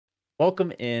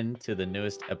Welcome in to the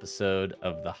newest episode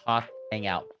of the Hoth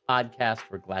Hangout podcast.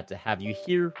 We're glad to have you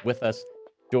here with us,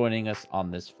 joining us on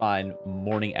this fine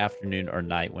morning, afternoon, or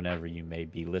night, whenever you may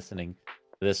be listening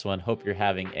to this one. Hope you're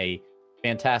having a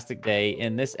fantastic day.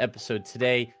 In this episode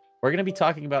today, we're going to be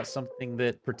talking about something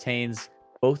that pertains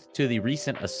both to the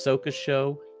recent Ahsoka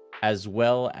show as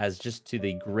well as just to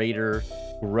the greater,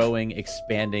 growing,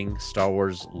 expanding Star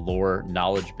Wars lore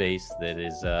knowledge base that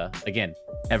is, again,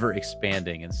 ever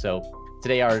expanding. And so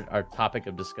today our topic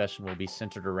of discussion will be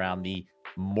centered around the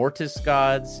Mortis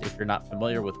Gods. If you're not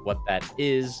familiar with what that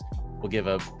is, we'll give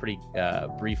a pretty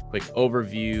brief, quick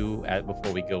overview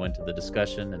before we go into the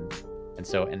discussion and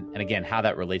again, how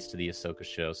that relates to the Ahsoka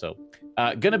show. So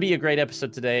gonna be a great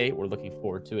episode today. We're looking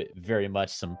forward to it very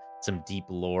much. Some deep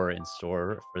lore in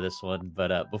store for this one.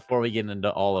 But before we get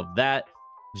into all of that,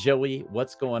 Joey,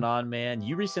 what's going on, man?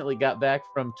 You recently got back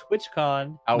from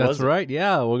TwitchCon. How That's was it? right.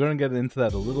 Yeah, we're gonna get into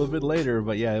that a little bit later,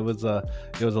 but yeah, it was a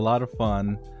lot of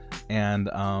fun, and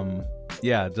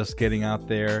yeah, just getting out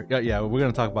there. Yeah, we're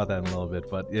gonna talk about that in a little bit,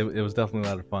 but it was definitely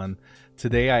a lot of fun.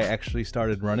 Today, I actually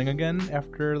started running again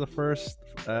after the first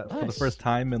for the first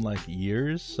time in like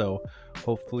years. So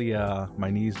hopefully,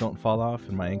 my knees don't fall off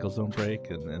and my ankles don't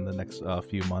break in the next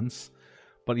few months.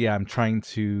 But yeah, I'm trying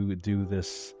to do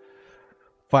this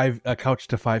couch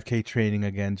to 5K training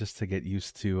again, just to get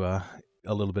used to a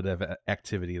little bit of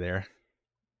activity there.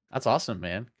 That's awesome,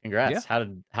 man. Congrats.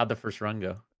 Yeah. How'd the first run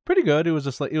go? Pretty good. It was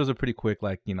just like, it was a pretty quick,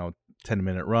 like,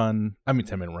 10-minute run. I mean,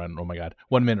 10-minute run. Oh my God.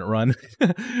 1 minute run,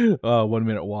 1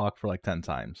 minute walk for like 10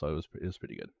 times. So it was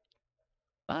pretty good.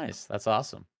 Nice. That's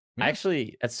awesome. Yeah.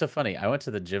 That's so funny. I went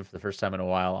to the gym for the first time in a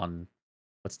while on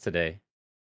what's today?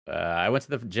 I went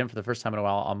to the gym for the first time in a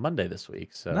while on Monday this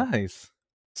week. So Nice.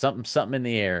 something in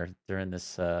the air during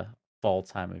this fall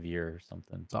time of year or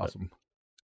something. It's awesome.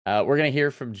 We're going to hear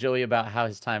from Joey about how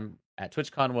his time at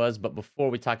TwitchCon was. But before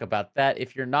we talk about that,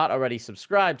 if you're not already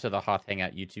subscribed to the Hoth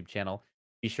Hangout YouTube channel,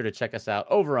 be sure to check us out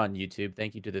over on YouTube.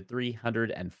 Thank you to the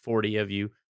 340 of you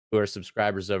who are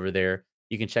subscribers over there.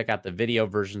 You can check out the video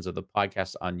versions of the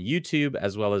podcast on YouTube,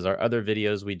 as well as our other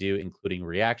videos we do, including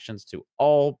reactions to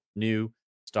all new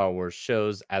Star Wars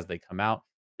shows as they come out.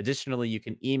 Additionally, you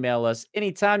can email us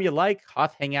anytime you like.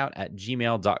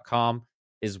 hothhangout@gmail.com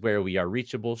is where we are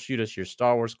reachable. Shoot us your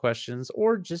Star Wars questions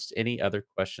or just any other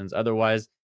questions. Otherwise,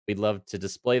 we'd love to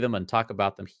display them and talk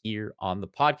about them here on the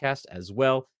podcast as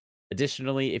well.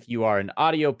 Additionally, if you are an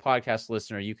audio podcast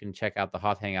listener, you can check out the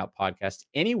Hoth Hangout podcast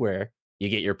anywhere you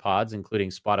get your pods,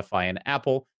 including Spotify and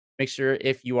Apple. Make sure,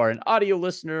 if you are an audio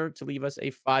listener, to leave us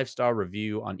a 5-star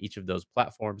review on each of those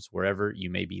platforms, wherever you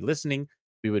may be listening.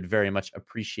 We would very much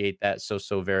appreciate that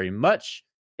so very much.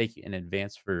 Thank you in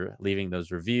advance for leaving those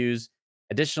reviews.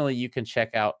 Additionally, you can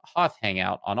check out Hoth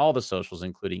Hangout on all the socials,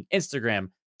 including Instagram,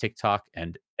 TikTok,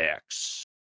 and X.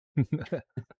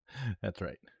 That's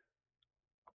right.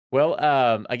 Well,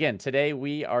 again, today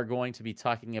we are going to be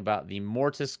talking about the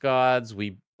Mortis Gods.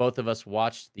 Both of us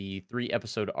watched the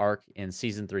 3-episode arc in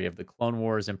season 3 of the Clone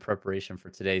Wars in preparation for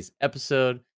today's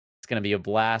episode. It's going to be a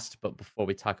blast. But before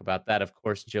we talk about that, of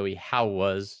course, Joey, how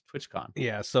was TwitchCon?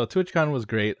 Yeah. So TwitchCon was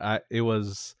great. It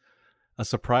was a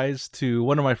surprise to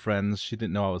one of my friends. She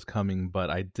didn't know I was coming,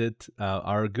 but I did.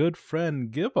 Our good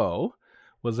friend Gibbo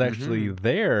was actually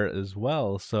there as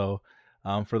well. So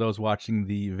for those watching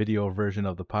the video version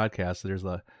of the podcast, there's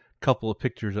a couple of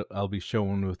pictures that I'll be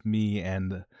showing with me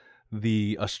and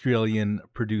the Australian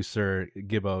producer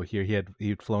Gibbo here.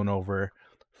 He'd flown over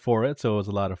for it, so it was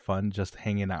a lot of fun just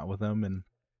hanging out with him and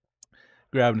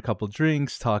grabbing a couple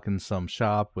drinks, talking some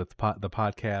shop with the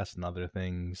podcast and other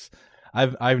things.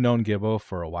 I've known Gibbo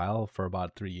for a while, for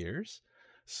about 3 years.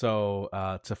 So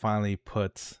to finally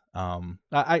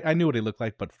I knew what he looked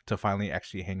like, but to finally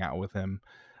actually hang out with him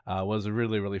was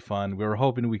really fun. We were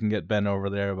hoping we can get Ben over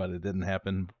there, but it didn't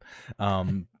happen.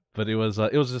 But it was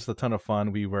just a ton of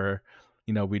fun. We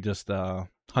just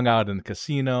hung out in the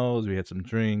casinos. We had some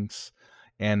drinks.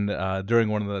 And during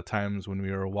one of the times when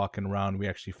we were walking around, we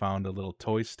actually found a little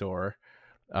toy store.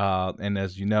 And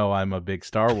as you know, I'm a big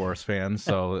Star Wars fan,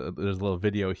 so there's a little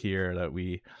video here that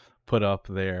we put up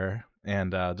there,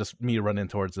 and just me running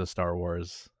towards the Star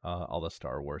Wars, all the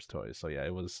Star Wars toys. So yeah,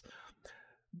 it was.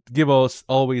 Gibbo's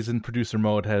always in producer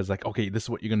mode, has like, okay, this is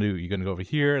what you're gonna do. You're gonna go over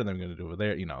here, and then we're gonna do over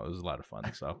there. It was a lot of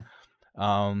fun. So,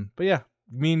 but yeah,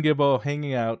 me and Gibbo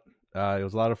hanging out. It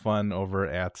was a lot of fun over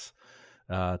at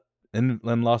in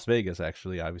Las Vegas.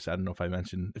 Actually, obviously, I don't know if I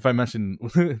mentioned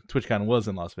TwitchCon was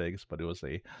in Las Vegas, but it was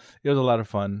a lot of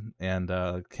fun, and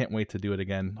can't wait to do it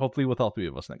again. Hopefully, with all 3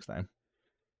 of us next time.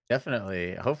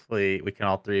 Definitely. Hopefully, we can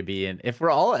all 3 be in if we're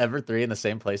all ever 3 in the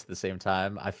same place at the same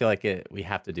time, I feel like we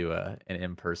have to do an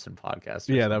in-person podcast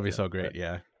or Yeah, that'd be something, so great. but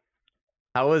Yeah.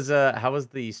 how was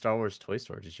the Star Wars toy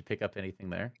store? Did you pick up anything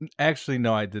there? Actually,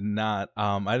 no, I did not.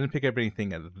 I didn't pick up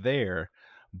anything at there,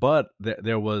 but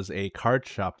there was a card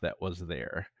shop that was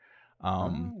there.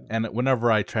 Oh. And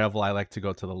whenever I travel, I like to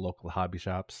go to the local hobby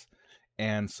shops.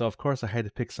 And so, of course, I had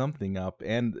to pick something up,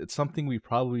 and it's something we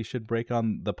probably should break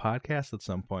on the podcast at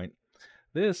some point.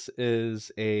 This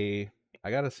is I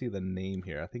gotta see the name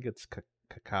here. I think it's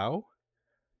cacao.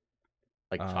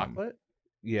 Like Um, chocolate?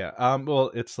 yeah. Well,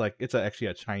 it's actually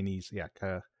a Chinese, yeah,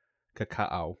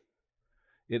 cacao.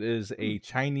 It is Hmm. a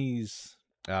Chinese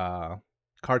uh,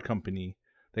 card company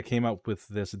that came up with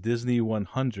this Disney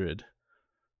 100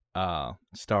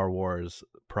 Star Wars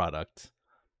product,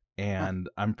 Huh. and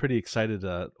I'm pretty excited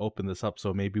to open this up.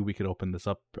 So maybe we could open this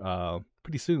up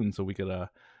pretty soon, so we could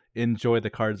enjoy the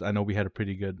cards. I know we had a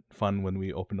pretty good fun when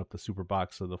we opened up the super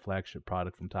box of the flagship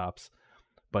product from Topps.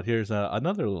 But here's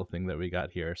another little thing that we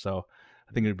got here. So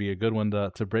I think it'd be a good one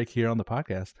to break here on the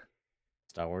podcast.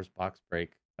 Star Wars box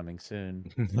break coming soon.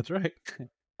 That's right.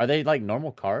 Are they like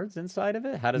normal cards inside of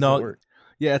it? How does it No, work?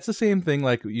 yeah, it's the same thing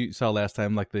like you saw last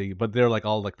time, but they're like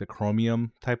all like the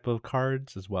chromium type of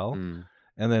cards as well. Mm,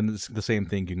 And then it's the same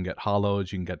thing. You can get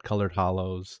hollows, you can get colored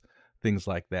hollows, things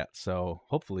like that. So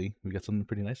hopefully we get something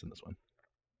pretty nice in this one.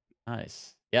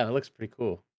 nice. Yeah, that looks pretty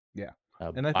cool. Yeah,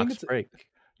 and I think Box it's break.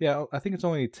 yeah, I think it's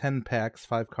only 10 packs,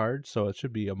 5 cards, so it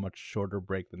should be a much shorter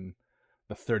break than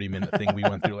the 30-minute thing we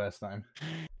went through last time.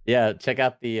 Yeah, check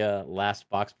out the, last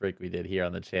box break we did here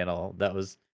on the channel. That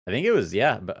was I think it was,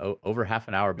 yeah, but over half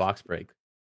an hour box break, It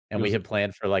and we was had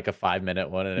planned for, like, a 5-minute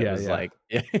one, and it yeah, was yeah, like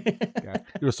yeah.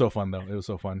 It was so fun though. It was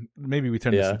so fun. Maybe we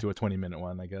turn this Yeah, into a 20-minute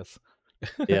one, I guess.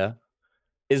 yeah.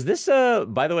 Is this,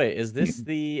 by the way, is this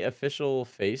the official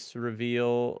face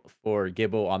reveal for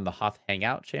Gibbo on the Hoth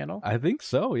Hangout channel? I think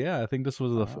so. Yeah, I think this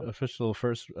was the Oh. official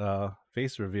first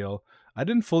face reveal. I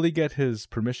didn't fully get his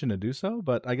permission to do so,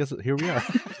 but I guess here we are.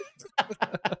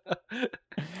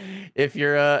 If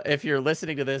you're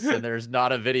listening to this and there's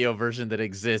not a video version that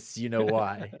exists, you know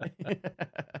why.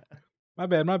 My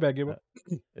bad, Uh, Gable.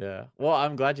 yeah. Well,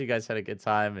 I'm glad you guys had a good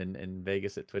time in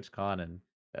Vegas at TwitchCon, and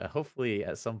hopefully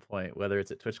at some point, whether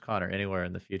it's at TwitchCon or anywhere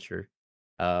in the future,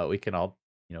 we can all,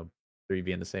 you know, three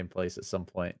be in the same place at some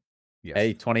point. Yes.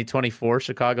 Hey, 2024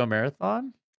 Chicago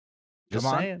Marathon. Come Just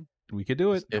on, saying. we could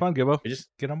do it. Just Come if on, Gibbo, we just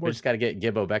get on we board. just got to get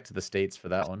Gibbo back to the states for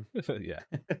that one. Yeah.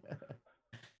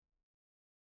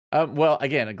 Well,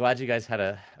 again, I'm glad you guys had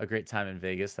a great time in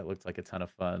Vegas. That looked like a ton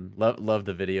of fun. Love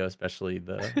the video, especially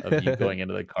the of you going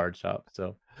into the card shop.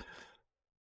 So,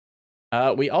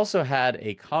 we also had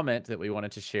a comment that we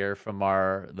wanted to share from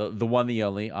the one, the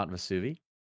only Aunt Vasuvi.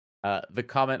 The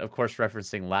comment, of course,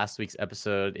 referencing last week's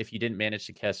episode. If you didn't manage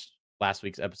to catch last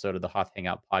week's episode of the Hoth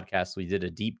Hangout podcast, we did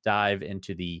a deep dive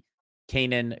into the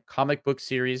Kanan comic book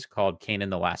series called Kanan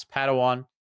the Last Padawan.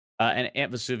 And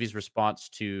Aunt Vesuvi's response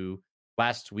to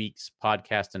last week's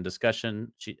podcast and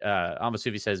discussion, Aunt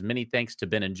Vesuvi says, "Many thanks to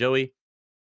Ben and Joey.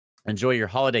 Enjoy your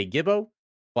holiday, Gibbo.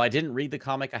 Well, I didn't read the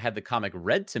comic. I had the comic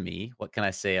read to me. What can I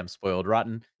say? I'm spoiled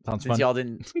rotten. Sounds Since fun. y'all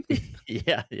didn't,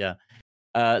 yeah,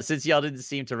 yeah. Since y'all didn't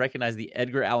seem to recognize the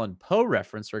Edgar Allan Poe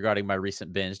reference regarding my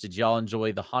recent binge, did y'all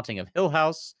enjoy The Haunting of Hill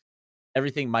House?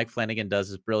 Everything Mike Flanagan does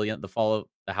is brilliant. The Fall of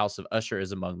the House of Usher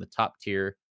is among the top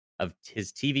tier of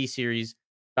his TV series.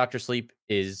 Doctor Sleep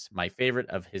is my favorite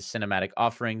of his cinematic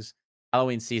offerings.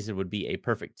 Halloween season would be a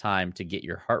perfect time to get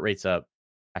your heart rates up.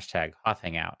 Hashtag Hoth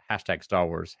Hangout. Hashtag Star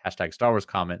Wars. Hashtag Star Wars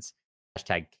comments.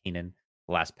 Hashtag Kanan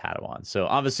the Last Padawan. So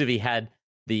Anvasuvi had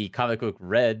the comic book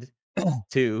read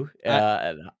too. I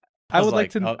And I was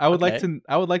like, oh, okay. I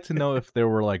would like to know if there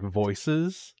were like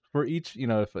voices for each,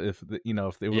 if it was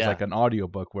like Yeah. an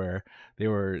audiobook where they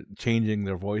were changing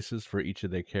their voices for each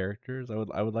of their characters. I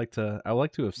would like to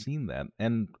have seen that.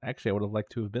 And actually I would have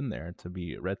liked to have been there to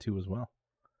be read to as well.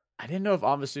 I didn't know if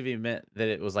Anvasuvi meant that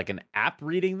it was like an app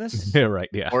reading this Yeah, right.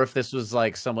 Yeah. or if this was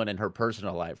like someone in her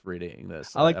personal life reading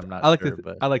this. I'm not sure,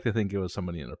 but I like to think it was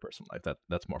somebody in their personal life.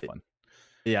 That's more fun.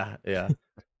 yeah, yeah.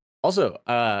 Also,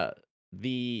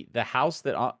 the house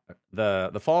that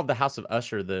the Fall of the House of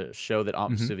Usher, the show that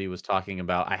Aunt Hmm. Vesuvi was talking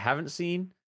about, I haven't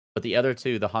seen, but the other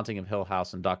two, The Haunting of Hill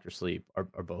House and Doctor Sleep, are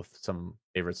both some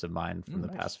favorites of mine from the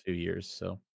Nice. past few years.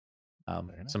 So,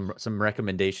 Very nice. some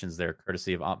recommendations there,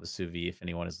 courtesy of Aunt Vesuvi, if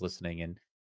anyone is listening,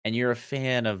 and you're a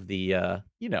fan of the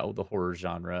the horror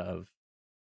genre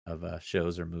of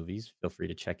shows or movies, feel free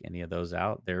to check any of those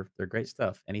out. They're great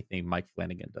stuff. Anything Mike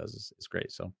Flanagan does is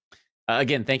great. So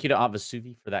again, thank you to Aunt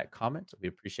Vesuvi for that comment. We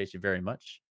appreciate you very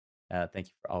much. Thank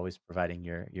you for always providing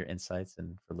your insights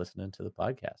and for listening to the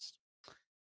podcast.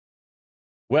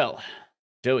 Well,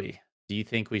 Joey, do you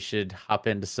think we should hop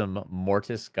into some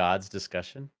Mortis Gods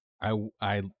discussion?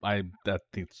 That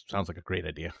sounds like a great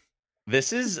idea.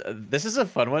 This is a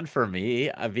fun one for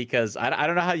me because I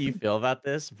don't know how you feel about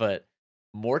this, but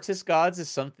Mortis Gods is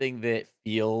something that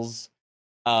feels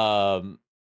um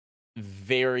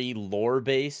very lore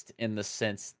based in the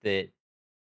sense that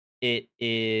it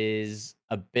is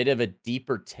a bit of a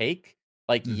deeper take.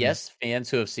 Like, Hmm. yes, fans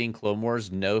who have seen Clone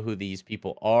Wars know who these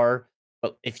people are,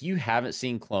 but if you haven't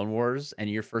seen Clone Wars and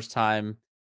your first time,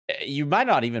 you might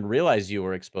not even realize you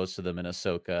were exposed to them in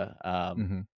Ahsoka.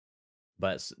 Hmm.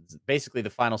 But basically, the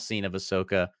final scene of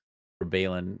Ahsoka, where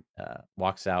Balin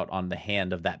walks out on the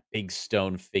hand of that big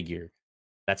stone figure.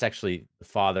 That's actually the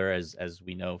father, as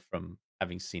we know from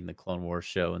having seen the Clone Wars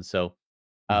show. And so,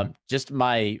 Hmm. just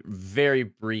my very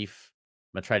brief,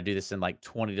 I'm gonna try to do this in like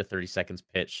 20 to 30 seconds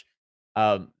pitch.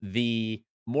 The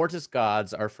Mortis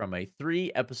Gods are from a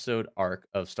 3 episode arc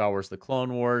of Star Wars The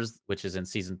Clone Wars, which is in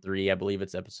season 3. I believe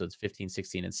it's episodes 15,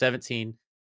 16, and 17.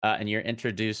 And you're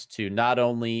introduced to not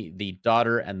only the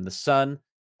daughter and the son,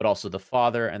 but also the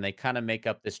father. And they kind of make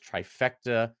up this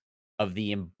trifecta of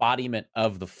the embodiment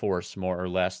of the Force, more or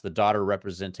less. The daughter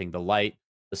representing the light,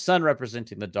 the son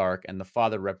representing the dark, and the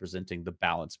father representing the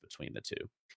balance between the two.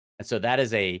 And so that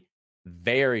is a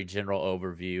very general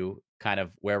overview, kind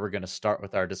of where we're going to start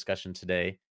with our discussion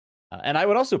today. And I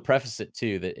would also preface it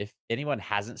too that if anyone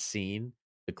hasn't seen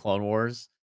the Clone Wars,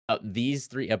 these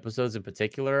 3 episodes in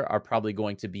particular are probably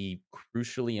going to be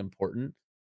crucially important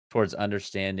towards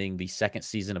understanding the second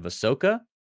season of Ahsoka.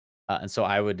 And so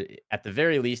I would, at the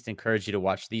very least, encourage you to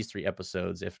watch these 3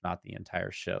 episodes, if not the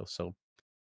entire show. So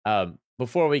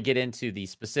before we get into the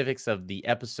specifics of the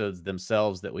episodes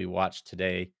themselves that we watched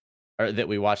today, or that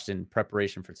we watched in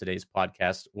preparation for today's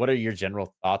podcast, what are your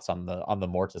general thoughts on the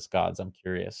Mortis Gods? I'm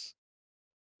curious.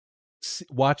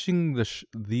 Watching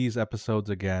these episodes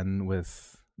again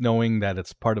with knowing that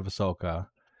it's part of Ahsoka,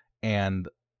 and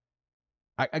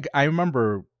I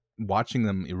remember watching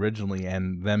them originally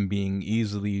and them being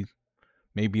easily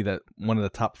maybe that one of the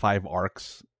top 5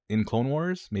 arcs in Clone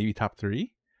Wars, maybe top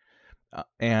 3,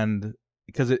 and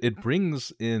because it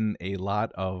brings in a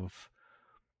lot of,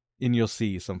 and you'll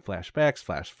see some flashbacks,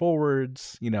 flash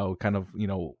forwards, kind of,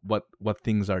 what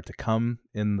things are to come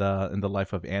in the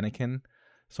life of Anakin.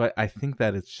 So I think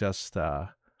that it's just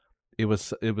it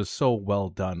was so well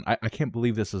done. I can't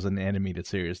believe this is an animated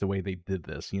series the way they did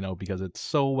this, because it's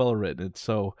so well written. It's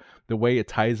so the way it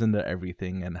ties into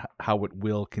everything and how it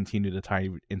will continue to tie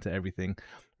into everything.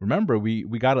 Remember, we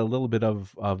got a little bit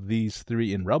of these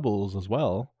 3 in Rebels as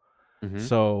well. Hmm.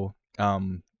 So,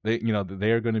 they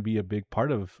are going to be a big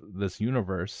part of this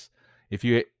universe. If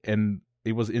you and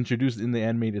it was introduced in the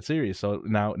animated series, so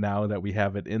now that we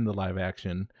have it in the live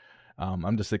action,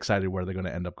 I'm just excited where they're going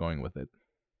to end up going with it.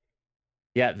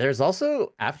 Yeah, there's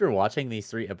also, after watching these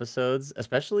 3 episodes,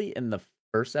 especially in the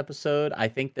first episode, I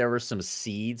think there were some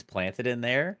seeds planted in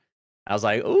there. I was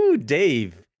like, "Ooh,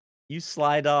 Dave, you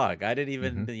sly dog." I didn't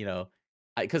even, Hmm.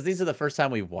 because these are the first time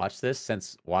we've watched this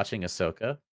since watching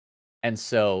Ahsoka. And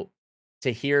so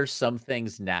to hear some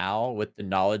things now with the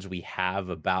knowledge we have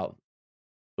about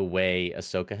the way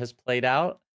Ahsoka has played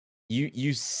out,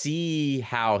 you see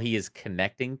how he is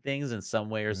connecting things in some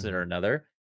way or Hmm. another.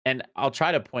 And I'll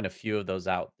try to point a few of those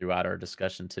out throughout our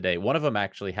discussion today. One of them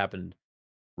actually happened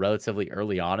relatively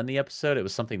early on in the episode. It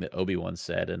was something that Obi-Wan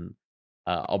said, and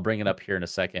I'll bring it up here in a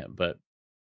second. But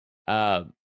uh,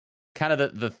 kind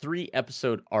of the 3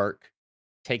 episode arc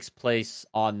takes place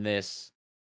on this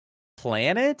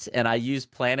planet, and I use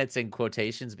planets in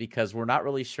quotations because we're not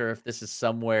really sure if this is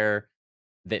somewhere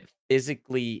that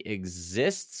physically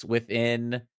exists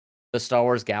within the Star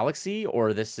Wars galaxy,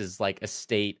 or this is like a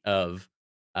state of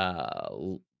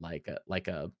like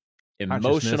a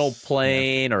emotional Consciousness, yeah.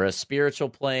 plane or a spiritual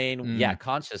plane. Yeah, Mm.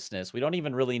 consciousness. We don't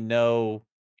even really know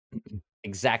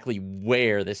exactly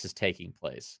where this is taking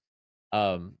place.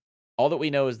 Um, all that we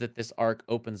know is that this arc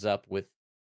opens up with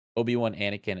Obi-Wan,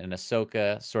 Anakin, and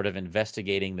Ahsoka sort of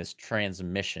investigating this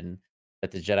transmission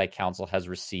that the Jedi Council has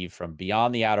received from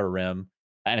beyond the Outer Rim,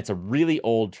 and it's a really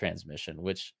old transmission,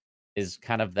 which is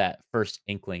kind of that first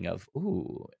inkling of,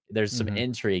 ooh, there's some Hmm.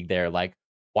 intrigue there. Like,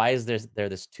 why is there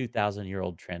this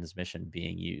 2,000-year-old transmission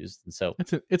being used? And so,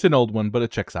 It's an old one, but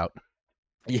it checks out.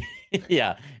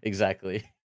 yeah, exactly.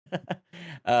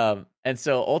 And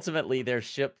so ultimately, their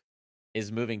ship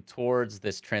is moving towards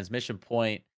this transmission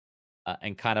point,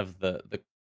 and kind of the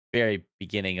very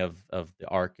beginning of the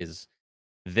arc is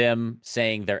them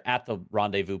saying they're at the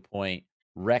rendezvous point.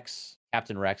 Rex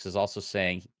Captain Rex is also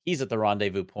saying he's at the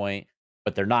rendezvous point,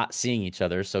 but they're not seeing each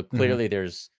other. So Hmm. clearly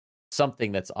there's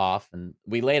something that's off. And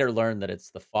we later learn that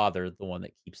it's the father, the one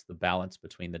that keeps the balance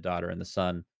between the daughter and the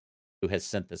son, who has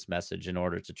sent this message in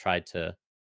order to try to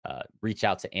reach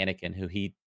out to Anakin, who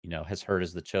he, has heard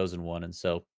as the chosen one. And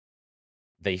so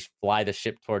they fly the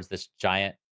ship towards this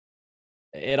giant.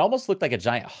 It almost looked like a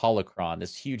giant holocron,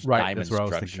 this huge Right. That's diamond what I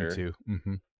was thinking structure. too.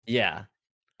 Hmm. Yeah.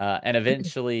 And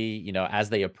eventually, as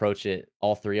they approach it,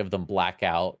 all three of them black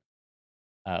out,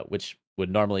 which would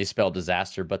normally spell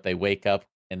disaster, but they wake up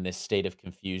in this state of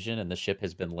confusion and the ship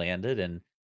has been landed and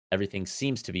everything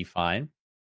seems to be fine.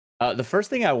 The first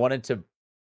thing I wanted to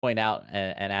point out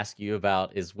and ask you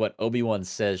about is what Obi-Wan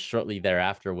says shortly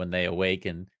thereafter when they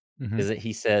awaken, Hmm. is that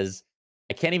he says,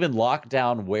 I can't even lock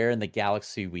down where in the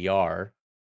galaxy we are,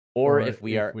 or Or if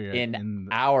we if are we are in in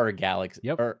the, our galaxy,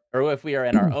 yep. or if we are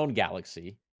in our own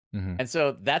galaxy. Hmm. And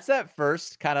so that's that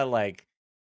first kind of like,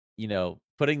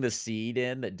 putting the seed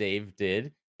in that Dave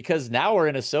did, because now we're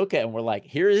in Ahsoka and we're like,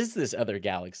 here is this other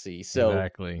galaxy. So,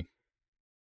 Exactly.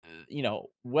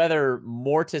 whether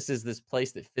Mortis is this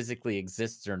place that physically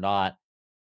exists or not,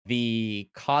 the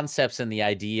concepts and the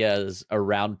ideas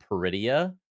around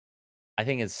Peridia, I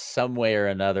think in some way or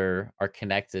another are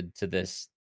connected to this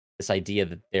idea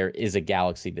that there is a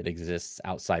galaxy that exists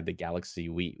outside the galaxy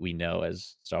we know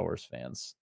as Star Wars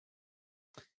fans.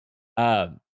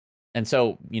 Um, and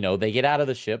so, they get out of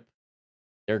the ship.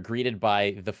 They're greeted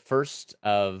by the first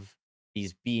of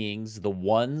these beings. The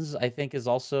Ones, I think, is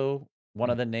also one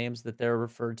of the names that they're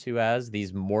referred to as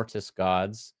these Mortis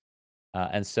gods.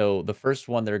 And so the first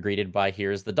one they're greeted by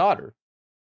here is the daughter.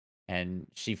 And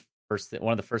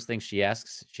one of the first things she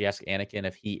asks Anakin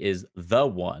if he is the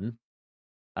one.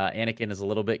 Anakin is a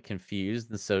little bit confused,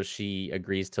 and so she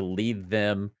agrees to lead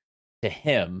them to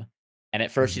him. And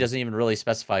at first, she Hmm. doesn't even really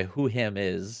specify who him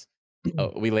is.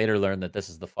 We later learn that this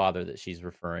is the father that she's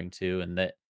referring to, and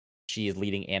that she is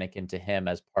leading Anakin to him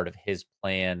as part of his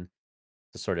plan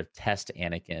to sort of test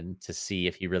Anakin to see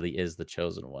if he really is the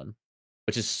chosen one,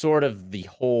 which is sort of the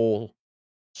whole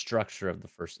structure of the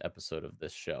first episode of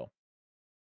this show.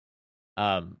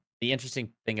 The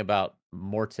interesting thing about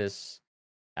Mortis,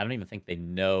 I don't even think they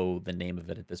know the name of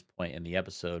it at this point in the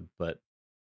episode, but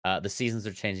the seasons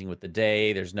are changing with the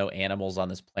day. There's no animals on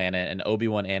this planet, and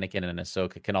Obi-Wan, Anakin, and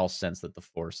Ahsoka can all sense that the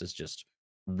Force is just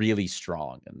really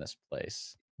strong in this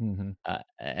place. Hmm.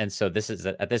 And so this is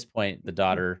at this point, the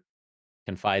daughter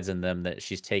confides in them that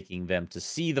she's taking them to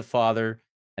see the father,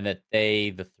 and that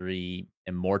they, the three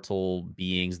immortal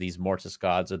beings, these Mortis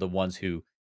gods, are the ones who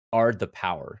guard the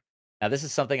power. Now, this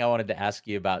is something I wanted to ask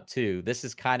you about too. This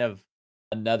is kind of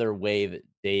another way that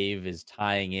Dave is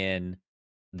tying in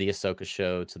the Ahsoka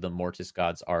show to the Mortis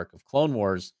gods arc of Clone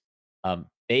Wars.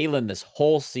 Balin, this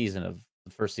whole season of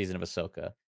the first season of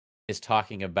Ahsoka, is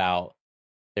talking about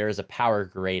there is a power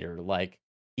greater. Like,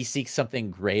 he seeks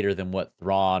something greater than what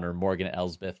Thrawn or Morgan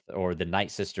Elsbeth or the Night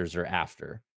Sisters are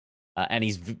after. And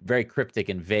he's very cryptic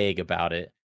and vague about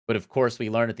it. But of course, we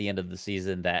learn at the end of the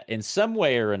season that in some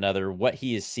way or another, what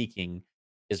he is seeking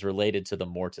is related to the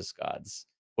Mortis gods.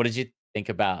 What did you think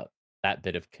about that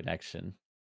bit of connection?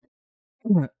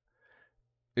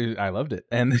 I loved it,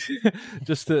 and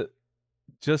just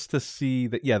to see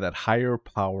that, yeah, that higher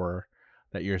power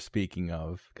that you're speaking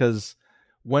of, because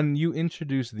when you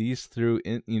introduce these three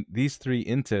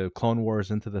into Clone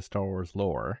Wars, into the Star Wars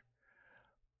lore,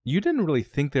 you didn't really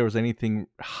think there was anything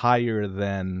higher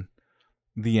than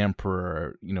the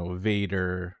Emperor,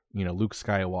 Vader, Luke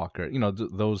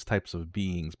Skywalker, those types of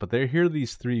beings. But they're here,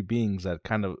 these three beings that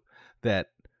kind of that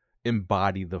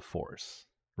embody the Force,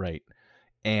 right?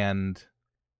 And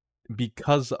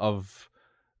because of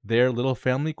their little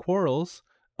family quarrels,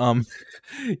 um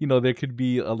there could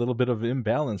be a little bit of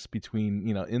imbalance between,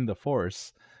 in the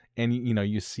Force. And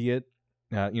you see it.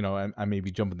 I may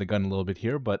be jumping the gun a little bit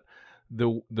here, but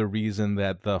the reason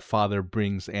that the father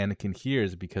brings Anakin here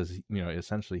is because,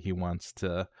 essentially he wants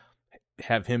to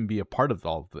have him be a part of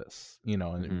all of this, and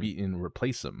Hmm. be and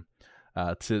replace him,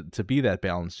 to be that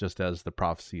balance, just as the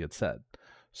prophecy had said.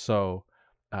 So,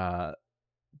 uh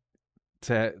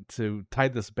to tie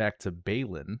this back to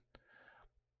Balin,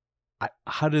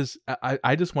 I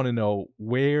just want to know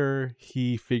where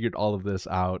he figured all of this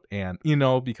out. And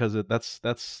because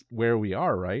that's where we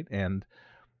are, right? And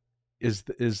is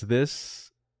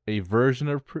this a version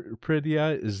of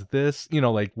Pridia? Is this,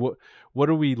 like, what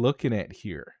are we looking at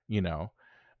here?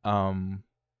 Um,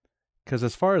 because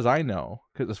as far as I know,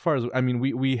 because as far as I mean,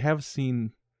 we have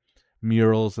seen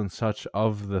murals and such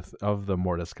of the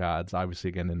Mortis gods, obviously,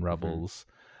 again, in Hmm. Rebels.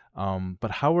 But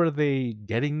how are they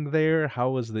getting there?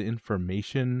 How is the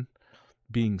information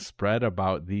being spread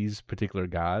about these particular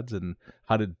gods, and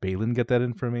how did Balin get that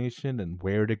information, and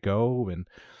where to go, and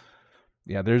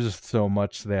yeah, there's just so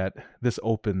much that this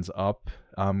opens up,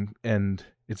 and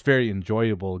it's very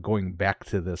enjoyable going back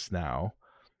to this now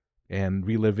and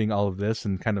reliving all of this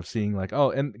and kind of seeing like,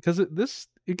 oh, and because it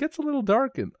gets a little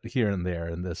dark here and there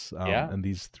in this Yeah. in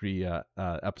these three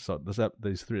episode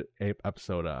these three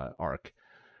episode arc.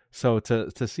 So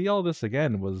to see all this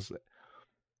again was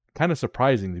kind of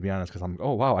surprising, to be honest, because I'm,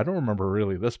 oh wow, I don't remember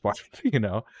really this part,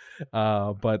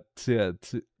 but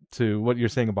to what you're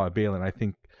saying about Balin,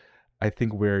 I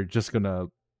think we're just gonna,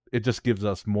 it just gives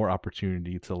us more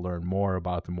opportunity to learn more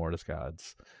about the Mortis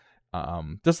gods,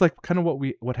 just like kind of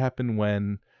what happened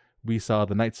when we saw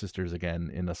the Night Sisters again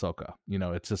in Ahsoka.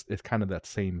 It's kind of that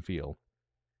same feel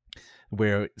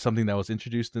where something that was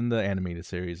introduced in the animated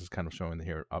series is kind of showing the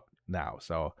here up now.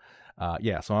 So,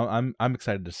 yeah, so I'm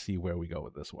excited to see where we go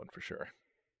with this one for sure.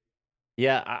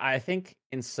 Yeah, I think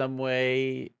in some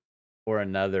way or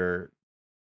another,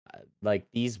 like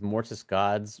these Mortis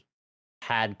gods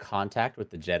had contact with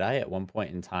the Jedi at one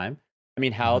point in time. I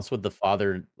mean, how Hmm. else would the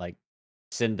father like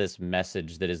send this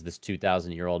message that is this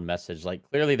 2,000-year-old message? Like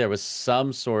clearly there was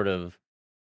some sort of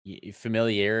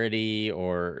familiarity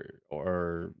or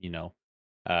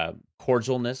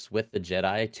cordialness with the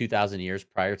Jedi 2,000 years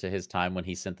prior to his time when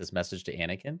he sent this message to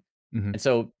Anakin. Hmm. And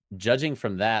so judging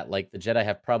from that, like the Jedi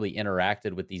have probably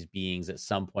interacted with these beings at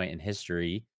some point in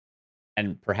history.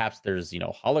 And perhaps there's,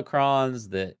 holocrons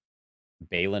that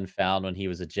Balin found when he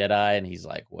was a Jedi, and he's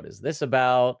like, "What is this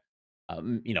about?"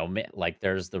 Like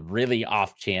there's the really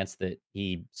off chance that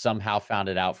he somehow found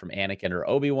it out from Anakin or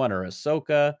Obi-Wan or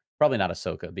Ahsoka. Probably not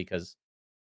Ahsoka because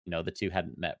the two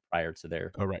hadn't met prior to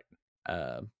their Oh right.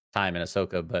 uh, time in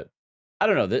Ahsoka. But I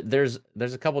don't know. There's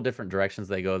a couple different directions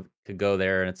they could go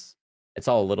there, and it's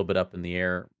all a little bit up in the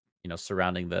air.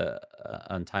 Surrounding the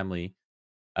untimely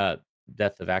uh,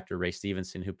 death of actor Ray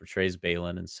Stevenson, who portrays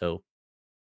Balin, and so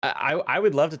I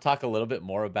would love to talk a little bit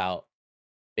more about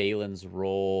Balin's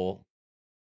role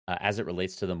as it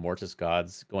relates to the Mortis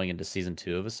gods going into season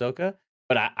 2 of Ahsoka.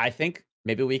 But I think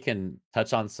maybe we can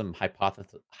touch on some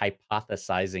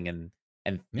hypothesizing and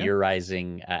Yeah.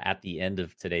 theorizing at the end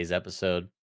of today's episode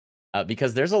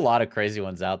because there's a lot of crazy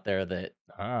ones out there that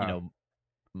you Ah. know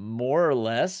more or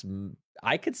less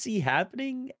I could see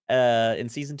happening in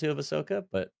season 2 of Ahsoka.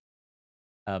 But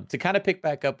to kind of pick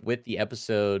back up with the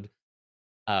episode,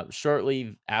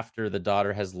 shortly after the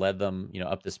daughter has led them,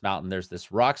 up this mountain, there's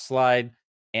this rock slide.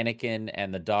 Anakin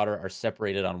and the daughter are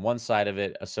separated on one side of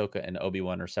it. Ahsoka and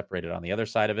Obi-Wan are separated on the other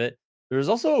side of it. There's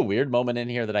also a weird moment in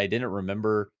here that I didn't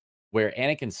remember where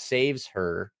Anakin saves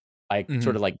her by Hmm.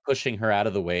 sort of like pushing her out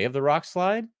of the way of the rock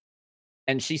slide.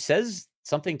 And she says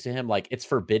something to him like, "It's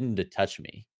forbidden to touch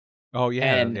me." Oh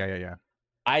yeah, And yeah, yeah,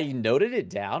 I noted it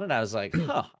down and I was like, yeah.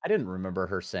 huh, I didn't remember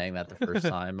her saying that the first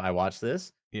time I watched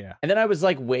this. Yeah. And then I was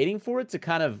like waiting for it to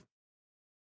kind of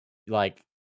like,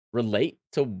 relate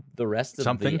to the rest of the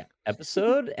Something.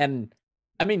 episode, and,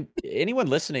 I mean, anyone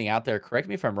listening out there, correct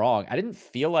me if I'm wrong, I didn't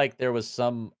feel like there was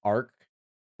some arc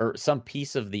or some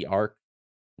piece of the arc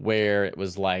where it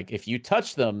was like, "If you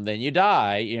touch them, then you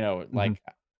die," Hmm. like,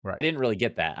 I Right. didn't really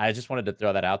get that. I just wanted to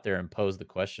throw that out there and pose the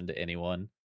question to anyone,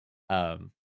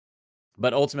 um,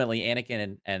 but ultimately,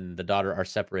 Anakin and the daughter are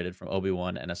separated from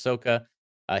Obi-Wan and Ahsoka.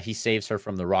 He saves her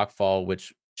from the rock fall,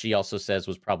 which she also says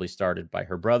was probably started by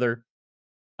her brother.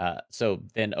 So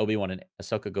then Obi-Wan and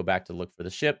Ahsoka go back to look for the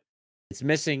ship. It's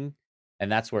missing,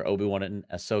 and that's where Obi-Wan and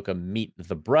Ahsoka meet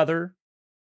the brother.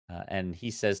 And he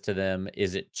says to them,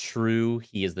 "Is it true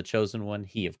he is the chosen one?"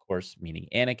 He, of course, meaning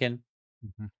Anakin.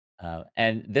 Hmm.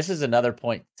 And this is another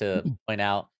point to point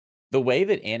out: the way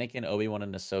that Anakin, Obi-Wan,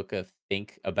 and Ahsoka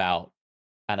think about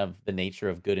kind of the nature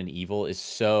of good and evil is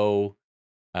so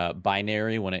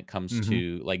binary when it comes Hmm.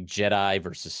 to like Jedi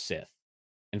versus Sith.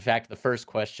 In fact, the first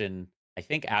question, I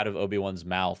think, out of Obi-Wan's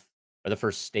mouth, or the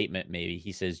first statement, maybe,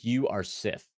 he says, "You are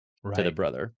Sith," to the Right.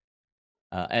 brother.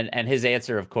 And his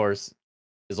answer, of course,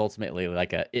 is ultimately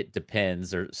like a "it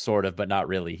depends," or sort of, but not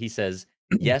really. He says,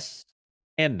 "Yes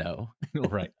and no."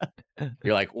 Right.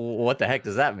 You're like, What the heck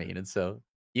does that mean?" And so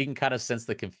you can kind of sense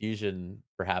the confusion,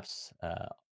 perhaps,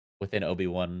 within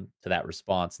Obi-Wan to that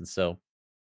response. And so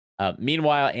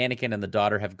meanwhile, Anakin and the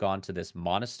daughter have gone to this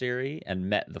monastery and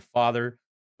met the father,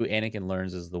 who Anakin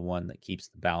learns is the one that keeps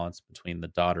the balance between the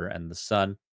daughter and the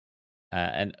son.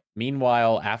 And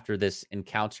meanwhile, after this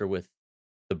encounter with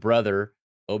the brother,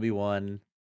 Obi-Wan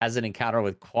has an encounter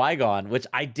with Qui-Gon, which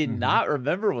I did Hmm. not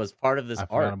remember was part of this I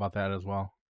forgot arc. about that as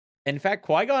well. In fact,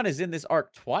 Qui-Gon is in this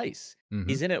arc twice. Hmm.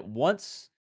 He's in it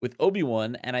once with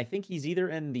Obi-Wan, and I think he's either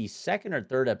in the second or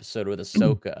third episode with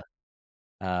Ahsoka.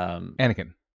 Um,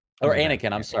 Anakin. or My bad.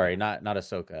 Anakin, I'm Yeah. sorry, not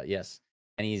Ahsoka. Yes,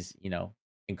 and he's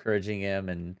encouraging him,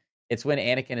 and it's when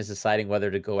Anakin is deciding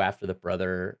whether to go after the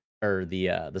brother or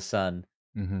the son,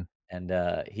 Hmm. and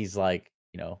he's like,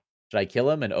 should I kill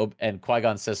him? And Qui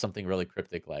Gon says something really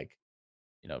cryptic, like,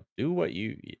 do what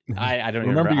I don't even Remember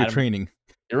remember. your I don't training.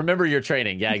 remember your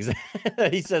training. Yeah, exactly.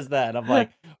 He says that, and I'm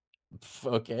like,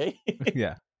 okay.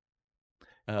 Yeah.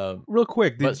 um, Real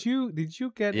quick, but did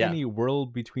you get yeah, any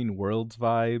World Between Worlds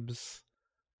vibes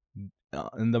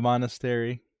in the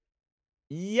monastery?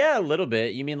 yeah, a little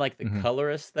bit. You mean like the Hmm.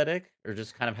 color aesthetic, or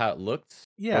just kind of how it looked, or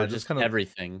Yeah, just just kind of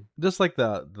everything? just like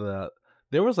the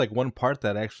there was like one part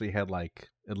that actually had like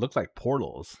it looked like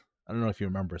portals. I don't know if you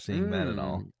remember seeing that at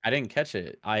all. I didn't catch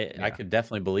it. I Yeah. could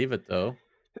definitely believe it though.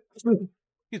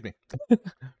 Excuse me.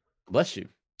 Bless you.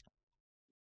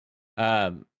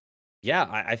 Um, yeah,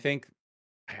 I think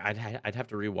I'd have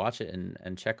to rewatch it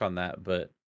and check on that,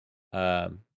 but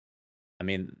um, I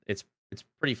mean, it's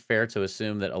pretty fair to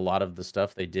assume that a lot of the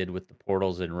stuff they did with the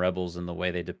portals and Rebels and the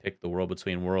way they depict the world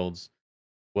between worlds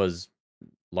was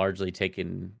largely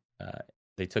taken.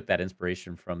 They took that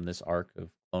inspiration from this arc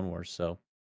of Clone Wars. So,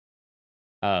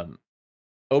 um,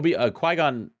 Qui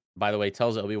Gon, by the way,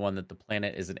 tells Obi Wan that the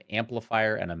planet is an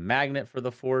amplifier and a magnet for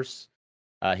the Force.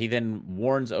 He then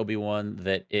warns Obi Wan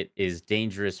that it is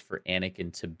dangerous for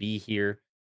Anakin to be here,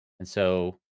 and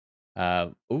so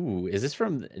ooh, is this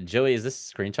from Joey? Is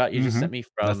this screenshot you just Hmm. sent me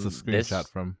That's the from screenshot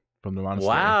this? from the monastery.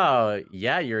 Wow.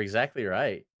 Yeah, you're exactly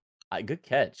right. Good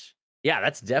catch. Yeah,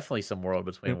 that's definitely some World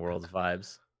Between Yep. Worlds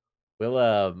vibes.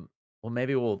 We'll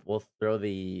maybe we'll throw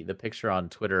the picture on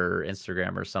Twitter or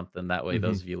Instagram or something. That way, Hmm.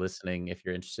 those of you listening, if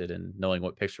you're interested in knowing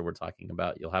what picture we're talking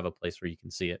about, you'll have a place where you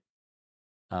can see it.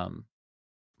 Um,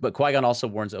 but Qui Gon also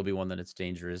warns Obi Wan that it's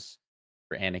dangerous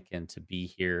for Anakin to be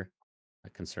here,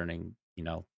 concerning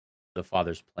the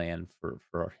father's plan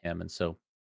for him, and so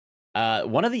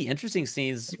one of the interesting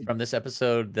scenes from this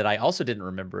episode that I also didn't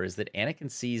remember is that Anakin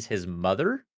sees his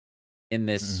mother in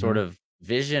this sort Hmm. of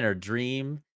vision or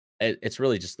dream. It's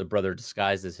really just the brother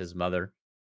disguised as his mother.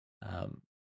 Um,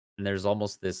 and there's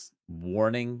almost this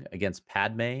warning against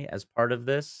Padme as part of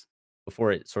this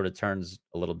before it sort of turns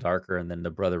a little darker. And then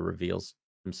the brother reveals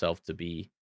himself to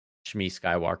be Shmi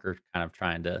Skywalker, kind of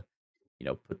trying to,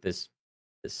 put this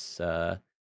this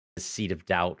seed of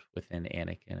doubt within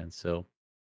Anakin. And so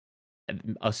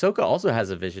Ahsoka also has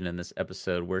a vision in this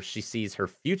episode where she sees her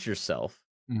future self,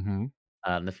 Hmm.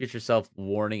 the future self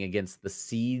warning against the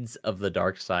seeds of the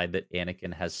dark side that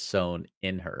Anakin has sown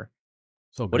in her.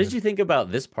 So What did good. you think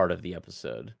about this part of the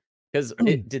episode? Because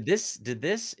it did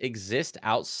this exist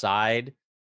outside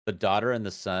the daughter and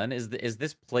the son? Is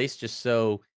this place just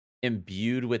so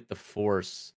imbued with the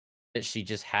Force that she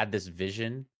just had this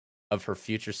vision of her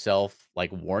future self,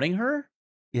 like warning her?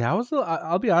 Yeah,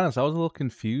 I'll be honest, I was a little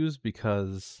confused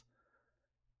because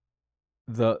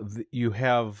you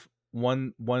have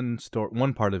one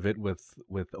part of it with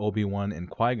Obi-Wan and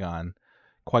Qui-Gon,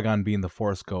 Qui-Gon being the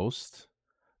Force ghost.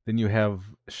 Then you have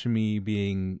Shmi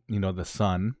being, the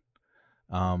son,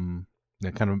 kind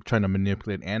of trying to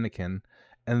manipulate Anakin.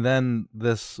 And then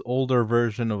this older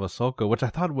version of Ahsoka, which I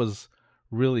thought was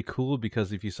really cool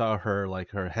because if you saw her,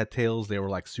 like her head tails, they were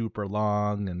like super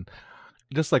long and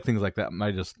just like things like that.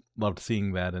 I just loved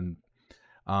seeing that. And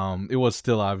it was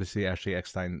still obviously Ashley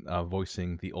Eckstein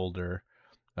voicing the older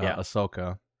Yeah,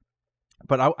 Ahsoka.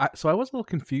 But so I was a little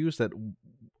confused at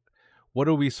what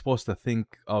are we supposed to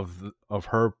think of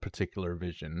her particular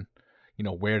vision.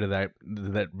 Where did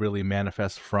that really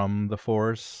manifest from the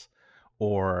Force,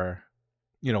 or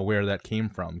where that came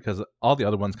from? Because all the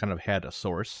other ones kind of had a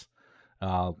source.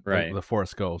 right. The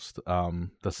Force ghost,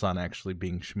 the son actually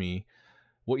being Shmi.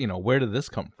 Where did this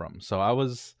come from? So I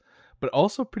was, but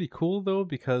also pretty cool though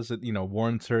because it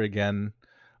warns her again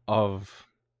of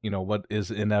what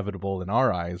is inevitable in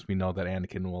our eyes. We know that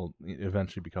Anakin will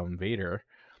eventually become Vader,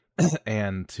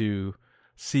 and to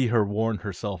see her warn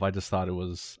herself, I thought it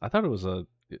was a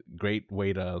great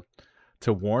way to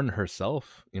warn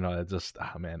herself. It just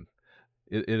man,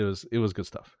 it was good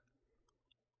stuff.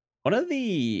 One of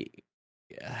the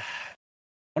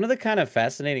one of the kind of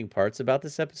fascinating parts about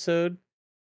this episode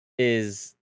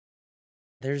is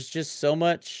there's just so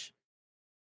much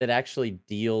that actually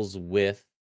deals with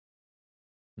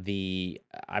the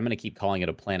I'm gonna keep calling it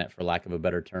a planet for lack of a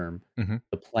better term, Hmm.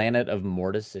 the planet of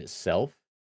Mortis itself.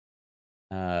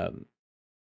 Um,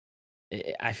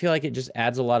 I feel like it just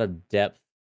adds a lot of depth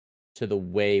to the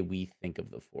way we think of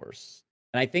the Force.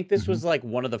 And I think this Hmm. was like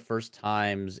one of the first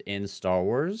times in Star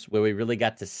Wars where we really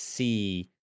got to see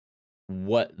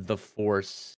what the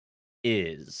Force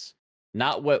is,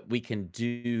 not what we can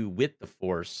do with the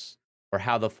Force, or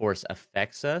how the Force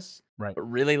affects us, Right. but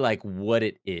really like what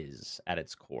it is at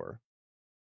its core.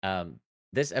 Um,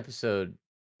 this episode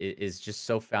is just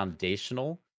so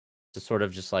foundational to sort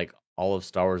of just like all of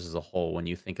Star Wars as a whole. When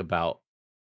you think about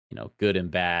good and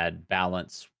bad,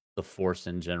 balance, the Force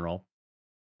in general.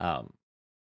 Um,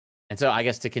 and so I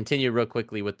guess to continue real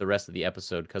quickly with the rest of the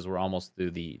episode because we're almost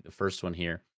through the first one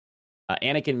here.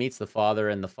 Anakin meets the father,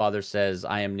 and the father says,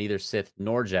 "I am neither Sith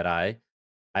nor Jedi.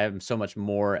 I am so much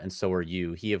more, and so are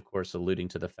you." He, of course, alluding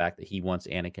to the fact that he wants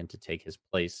Anakin to take his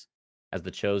place as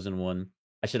the chosen one.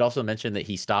 I should also mention that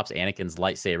he stops Anakin's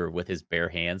lightsaber with his bare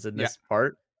hands in Yeah. this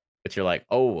part, but you're like,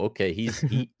 "Oh, okay,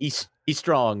 he's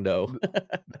strong though."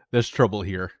 There's trouble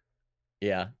here.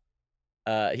 Yeah.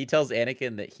 He tells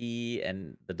Anakin that he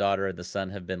and the daughter and the son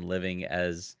have been living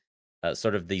as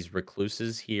sort of these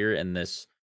recluses here in this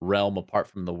realm apart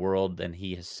from the world, and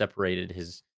he has separated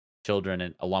his children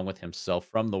and along with himself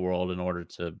from the world in order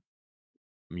to,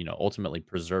 ultimately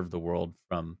preserve the world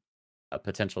from a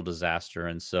potential disaster.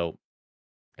 And so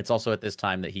it's also at this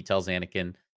time that he tells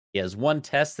Anakin he has one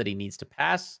test that he needs to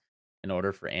pass in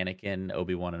order for Anakin,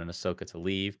 Obi-Wan, and Ahsoka to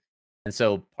leave. And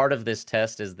so part of this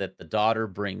test is that the daughter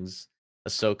brings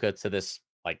Ahsoka to this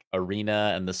like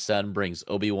arena, and the son brings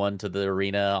Obi-Wan to the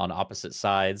arena on opposite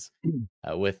sides,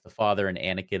 with the father and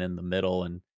Anakin in the middle.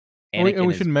 And And we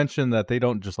Anakin should is mention that they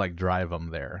don't just like drive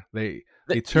them there. They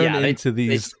turn yeah, into they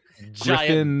these giant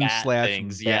griffin bat slash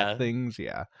things, bat yeah. things.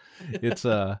 Yeah, it's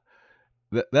that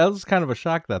was kind of a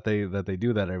shock that they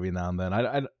do that every now and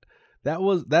then.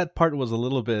 That part was a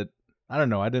little bit. I don't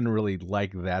know. I didn't really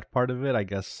like that part of it. I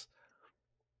guess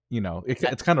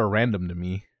it's kind of random to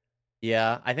me.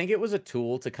 Yeah, I think it was a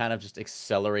tool to kind of just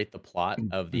accelerate the plot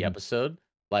of the Mhm. episode.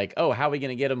 Like, oh, how are we going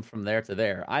to get them from there to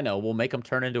there? I know, we'll make them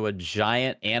turn into a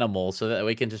giant animal so that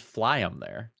we can just fly them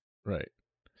there. Right.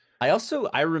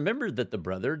 I remembered that the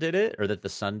brother did it or that the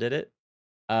son did it,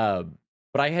 um,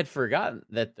 but I had forgotten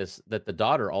that the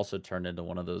daughter also turned into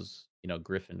one of those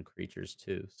griffin creatures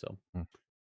too. So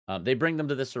Mm. they bring them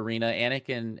to this arena.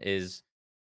 Anakin is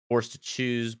forced to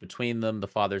choose between them. The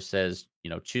father says,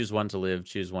 choose one to live,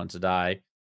 choose one to die.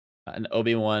 And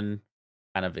Obi-Wan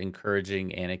kind of encouraging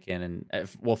Anakin and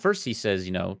well, first he says,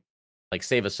 like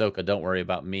save Ahsoka, don't worry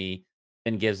about me.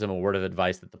 Then gives him a word of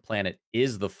advice that the planet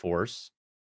is the Force.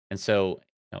 And so,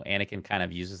 Anakin kind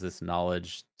of uses this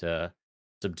knowledge to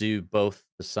subdue both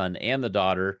the son and the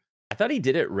daughter. I thought he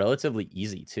did it relatively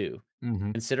easy too,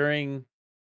 Mhm. considering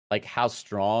like how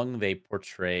strong they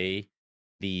portray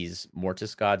these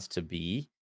Mortis gods to be.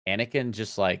 Anakin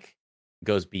just like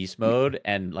goes beast mode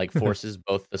and like forces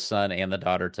both the son and the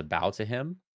daughter to bow to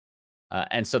him.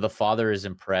 And so the father is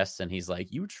impressed and he's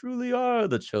like, "You truly are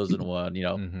the chosen one."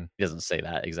 Mhm. He doesn't say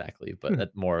that exactly,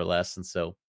 but more or less. And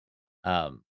so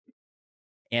um,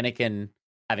 Anakin,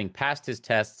 having passed his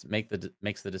tests,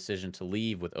 makes the decision to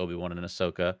leave with Obi-Wan and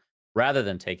Ahsoka rather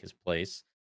than take his place.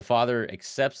 The father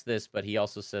accepts this, but he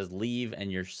also says, "Leave,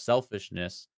 and your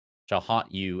selfishness shall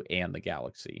haunt you and the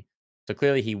galaxy." So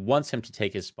clearly, he wants him to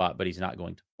take his spot, but he's not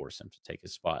going to force him to take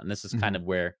his spot. And this is kind Mhm. of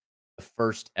where the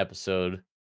first episode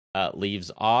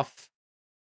leaves off.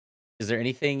 Is there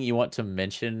anything you want to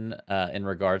mention in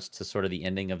regards to sort of the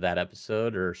ending of that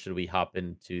episode, or should we hop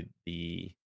into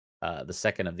the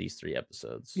second of these three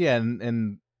episodes? Yeah,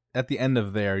 and at the end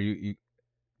of there,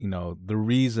 the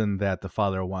reason that the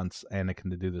father wants Anakin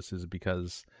to do this is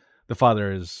because the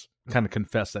father is kind of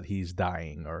confessed that he's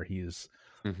dying, or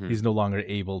Hmm. he's no longer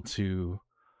able to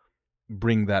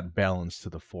bring that balance to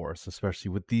the Force, especially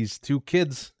with these two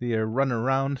kids. They are running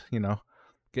around,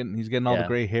 getting he's getting all the Yeah.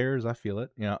 gray hairs. I feel it.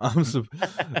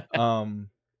 Um,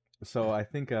 so I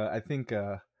think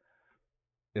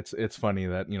it's funny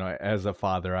that as a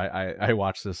father, I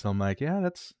watch this. I'm like, yeah,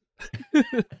 that's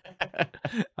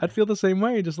I'd feel the same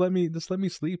way. Just let me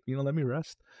sleep. Let me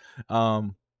rest.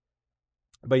 Um,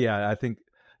 but yeah, I think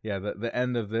the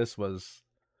end of this was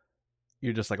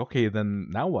you're just like, okay, then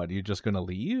now what? You're just gonna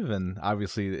leave, and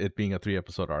obviously, it being a 3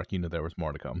 episode arc, there was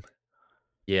more to come.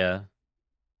 Yeah.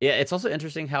 Yeah, it's also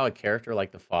interesting how a character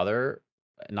like the father,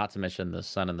 not to mention the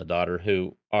son and the daughter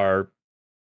who are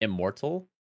immortal,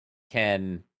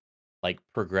 can like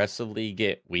progressively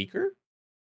get weaker.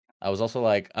 I was also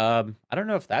like, I don't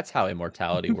know if that's how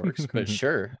immortality works, but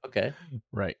sure, okay.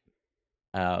 Right.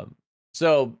 Um,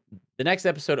 so the next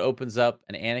episode opens up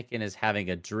and Anakin is having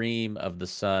a dream of the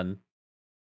sun,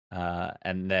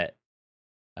 and that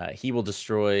he will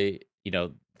destroy.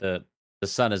 The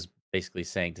sun is basically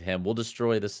saying to him, "We'll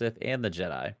destroy the Sith and the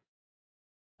Jedi."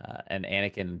 And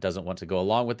Anakin doesn't want to go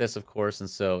along with this, of course, and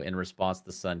so in response,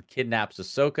 the son kidnaps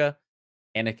Ahsoka.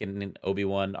 Anakin and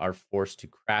Obi-Wan are forced to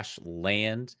crash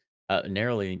land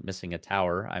narrowly missing a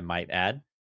tower, I might add.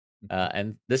 Mhm.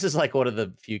 And this is like one of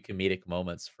the few comedic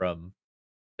moments from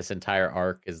this entire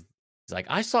arc is it's like,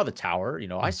 I saw the tower,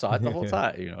 I saw it the whole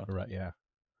time. Right, yeah.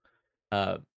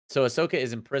 Uh, so Ahsoka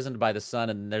is imprisoned by the sun,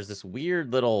 and there's this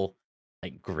weird little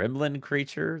like gremlin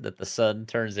creature that the sun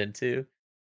turns into.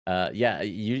 Yeah,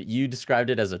 you described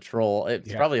it as a troll. It's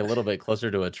Yeah, probably a little bit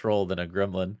closer to a troll than a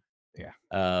gremlin. yeah.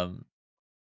 Um,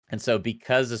 and so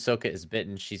because Ahsoka is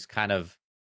bitten, she's kind of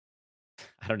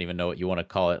I don't even know what you want to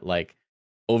call it, like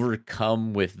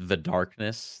overcome with the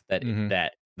darkness Mhm,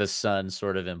 that the sun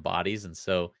sort of embodies, and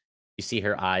so you see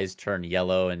her eyes turn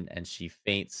yellow and she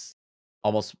faints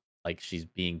almost like she's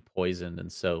being poisoned,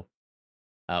 and so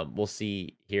we'll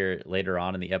see here later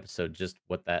on in the episode just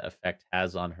what that effect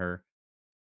has on her.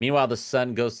 Meanwhile, the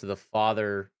son goes to the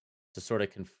father to sort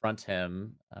of confront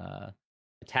him,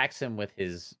 attacks him with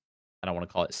his, I don't want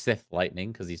to call it Sith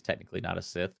lightning because he's technically not a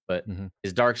Sith, but mhm.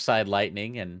 his dark side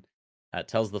lightning, and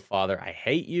tells the father, I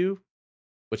hate you,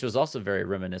 which was also very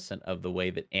reminiscent of the way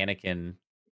that Anakin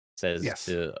says Yes.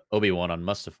 to Obi-Wan on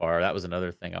Mustafar. That was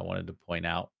another thing I wanted to point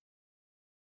out.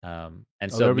 And Oh,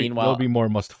 so there'll meanwhile, be more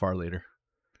Mustafar later.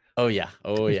 oh yeah,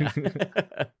 oh yeah.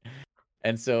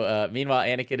 And so, meanwhile,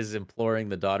 Anakin is imploring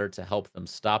the daughter to help them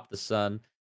stop the sun.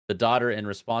 The daughter, in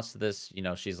response to this,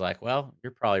 she's like, "Well,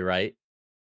 you're probably right."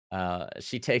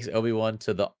 She takes Obi Wan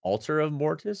to the altar of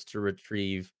Mortis to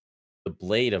retrieve the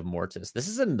blade of Mortis. This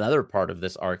is another part of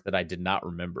this arc that I did not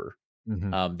remember.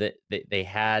 Mhm, That they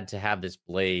had to have this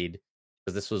blade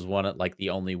because this was one of like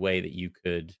the only way that you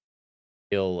could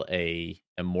kill a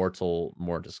immortal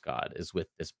Mortis god is with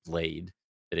this blade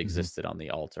that mhm, existed on the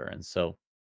altar, and so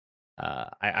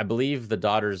I believe the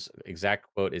daughter's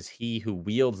exact quote is, "He who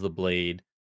wields the blade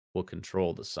will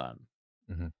control the sun."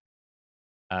 mhm,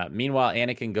 Meanwhile,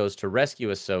 Anakin goes to rescue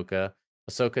Ahsoka.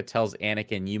 Ahsoka tells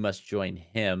Anakin, "You must join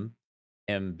him,"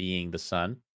 him being the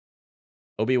sun.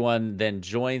 Obi-Wan then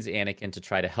joins Anakin to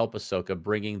try to help Ahsoka,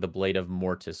 bringing the blade of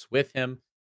Mortis with him.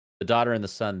 The daughter and the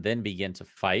son then begin to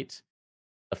fight.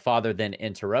 The father then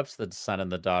interrupts the son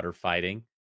and the daughter fighting.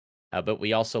 But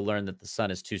we also learn that the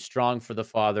son is too strong for the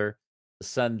father. The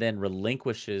son then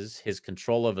relinquishes his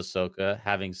control of Ahsoka,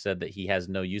 having said that he has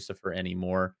no use of her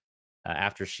anymore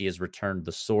after she has returned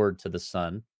the sword to the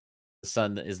son. The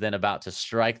son is then about to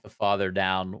strike the father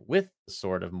down with the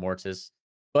sword of Mortis.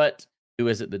 But who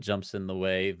is it that jumps in the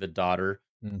way? The daughter,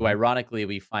 who mhm. ironically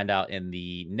we find out in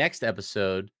the next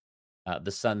episode,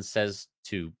 the son says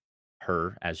to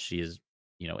her as she is,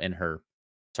 in her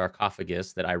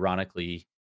sarcophagus, that ironically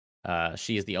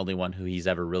she is the only one who he's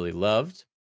ever really loved.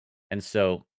 And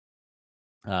so,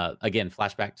 again,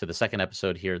 flashback to the second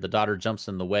episode here. The daughter jumps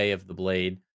in the way of the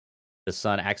blade. The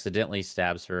son accidentally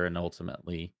stabs her and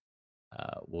ultimately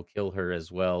will kill her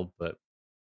as well. But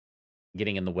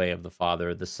getting in the way of the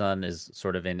father, the son is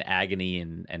sort of in agony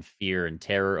and fear and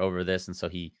terror over this. And so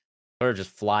he sort of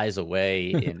just flies away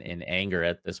in anger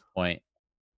at this point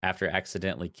after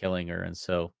accidentally killing her. And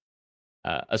so,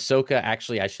 Ahsoka,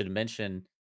 actually, I should mention,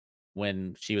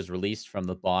 when she was released from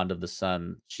the bond of the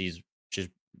sun, she's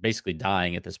basically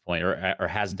dying at this point, or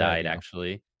has Dead, died yeah.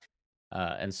 actually.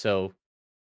 And so,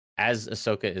 as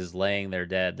Ahsoka is laying there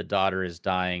dead, the daughter is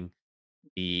dying.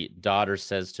 The daughter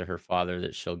says to her father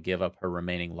that she'll give up her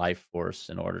remaining life force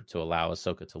in order to allow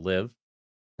Ahsoka to live.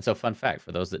 And so, fun fact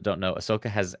for those that don't know, Ahsoka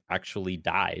has actually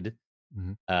died.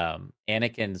 Mhm,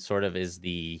 Anakin sort of is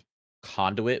the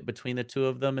conduit between the two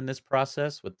of them in this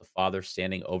process, with the father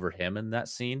standing over him in that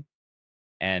scene.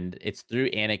 And it's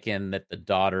through Anakin that the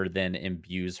daughter then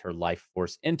imbues her life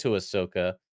force into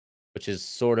Ahsoka, which is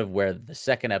sort of where the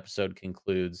second episode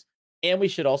concludes. And we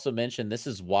should also mention this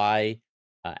is why,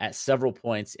 at several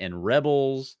points in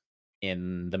Rebels,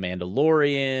 in The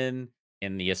Mandalorian,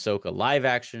 in the Ahsoka live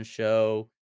action show,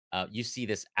 you see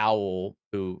this owl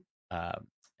who, uh,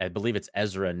 I believe it's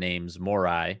Ezra names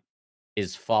Morai,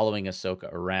 is following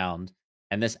Ahsoka around.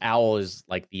 And this owl is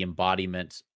like the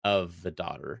embodiment of the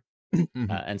daughter.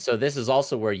 mhm, And so this is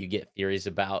also where you get theories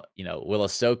about, will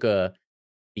Ahsoka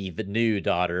be the new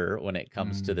daughter when it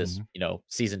comes to this, mhm,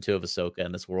 season 2 of Ahsoka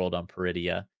and this world on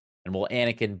Peridia? And will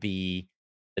Anakin be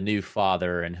the new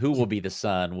father? And who will be the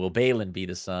son? Will Balin be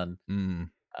the son?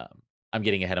 mm. Um, I'm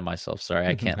getting ahead of myself. Sorry,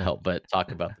 I can't help but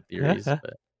talk about the theories.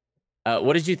 But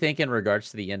what did you think in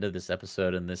regards to the end of this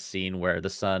episode and this scene where the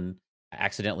son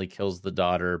accidentally kills the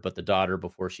daughter, but the daughter,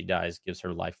 before she dies, gives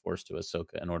her life force to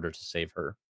Ahsoka in order to save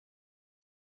her?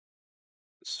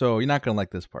 So, you're not gonna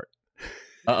like this part.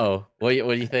 Uh oh. What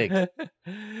do you think?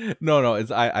 No, no,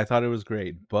 I thought it was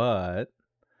great, but,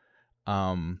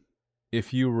 um,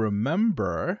 if you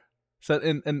remember, so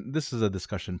and this is a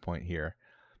discussion point here.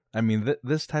 I mean,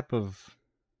 this type of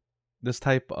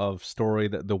story,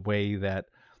 that the way that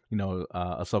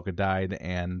Ahsoka died,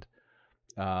 and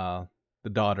uh, the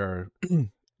daughter,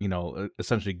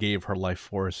 essentially gave her life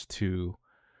force to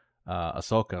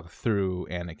Ahsoka through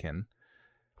Anakin,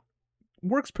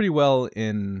 works pretty well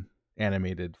in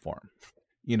animated form.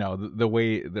 The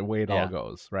way it all Yeah.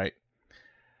 goes, right?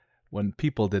 When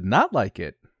people did not like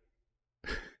it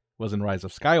was in Rise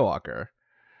of Skywalker,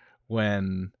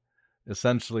 when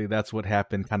essentially that's what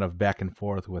happened, kind of back and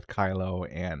forth with Kylo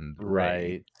and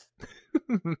Rey.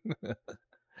 Right.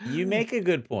 You make a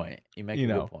good point. You make you a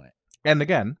good know, point. and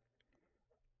again,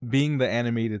 being the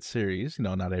animated series,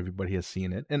 not everybody has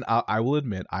seen it, and I will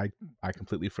admit, I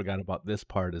completely forgot about this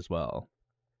part as well.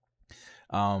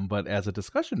 But as a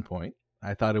discussion point,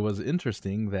 I thought it was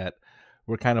interesting that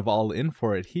we're kind of all in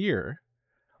for it here.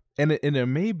 And it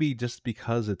may be just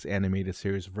because it's animated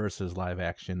series versus live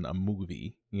action, a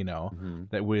movie, Mhm.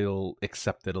 that we'll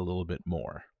accept it a little bit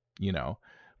more, you know.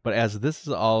 But as this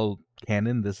is all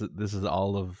canon, this is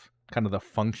all of kind of the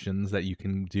functions that you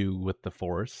can do with the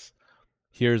Force.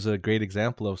 Here's a great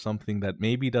example of something that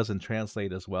maybe doesn't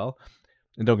translate as well.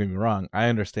 And don't get me wrong, I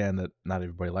understand that not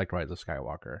everybody liked Rise of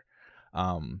Skywalker.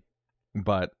 Um,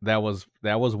 but that was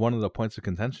one of the points of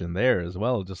contention there as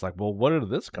well. Just like, well, where did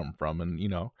this come from? And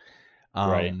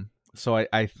Right. so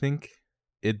I think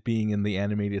it being in the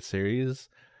animated series,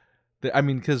 I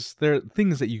mean, because there are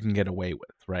things that you can get away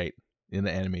with, right, in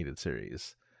the animated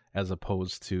series, as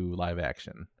opposed to live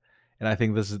action. And I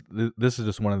think this is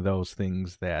just one of those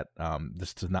things that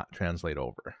this does not translate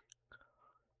over.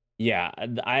 Yeah,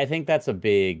 I think that's a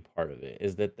big part of it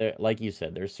is that there, like you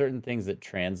said, there's certain things that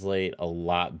translate a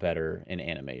lot better in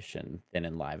animation than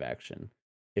in live action.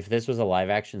 If this was a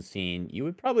live action scene, you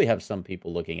would probably have some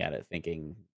people looking at it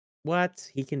thinking, "What?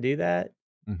 He can do that?"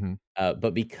 Hmm.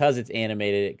 But because it's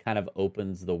animated, it kind of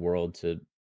opens the world to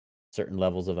certain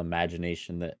levels of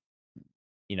imagination that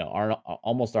aren't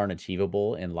almost aren't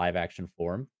achievable in live action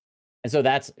form. And so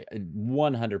that's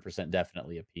 100%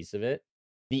 definitely a piece of it.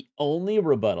 The only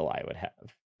rebuttal I would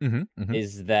have Hmm. Hmm.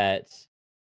 is that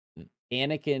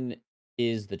Anakin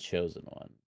is the chosen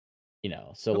one,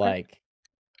 So Okay. like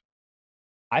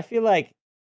I feel like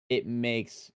it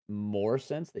makes more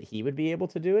sense that he would be able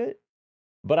to do it,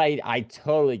 but I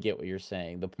totally get what you're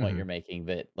saying. The point Hmm. you're making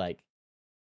that like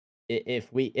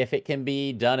if it can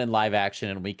be done in live action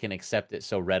and we can accept it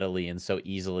so readily and so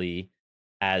easily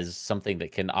as something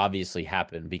that can obviously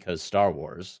happen because Star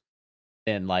Wars,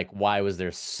 then like why was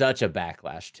there such a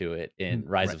backlash to it in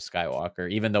Rise Right. of Skywalker,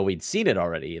 even though we'd seen it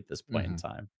already at this point in Hmm.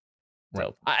 time? Right.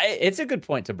 So it's a good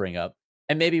point to bring up,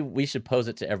 and maybe we should pose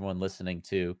it to everyone listening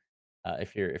too.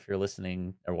 If you're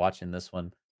listening or watching this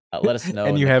one, let us know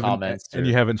and in you the haven't comments and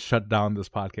you or haven't shut down this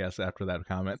podcast after that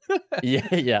comment.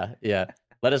 yeah, yeah, yeah.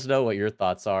 Let us know what your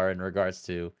thoughts are in regards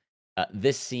to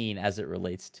this scene as it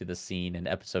relates to the scene in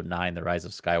Episode 9, The Rise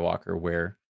of Skywalker,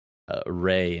 where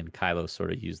Rey and Kylo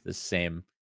sort of use this same,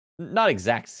 not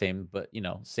exact same, but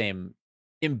same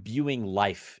imbuing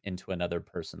life into another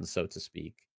person, so to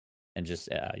speak, and just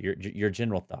your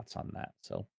general thoughts on that.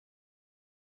 So,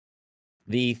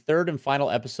 the third and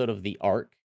final episode of the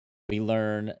arc, we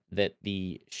learn that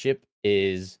the ship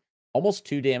is almost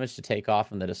too damaged to take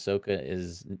off, and that Ahsoka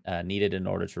is needed in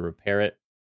order to repair it.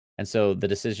 And so the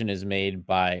decision is made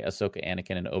by Ahsoka,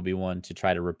 Anakin, and Obi Wan to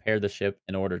try to repair the ship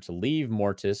in order to leave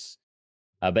Mortis.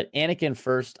 But Anakin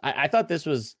first, I thought this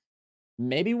was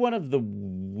maybe one of the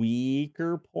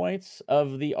weaker points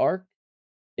of the arc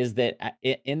is that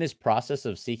in this process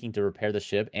of seeking to repair the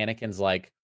ship, Anakin's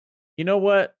like, you know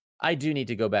what? I do need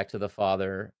to go back to the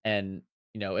father, and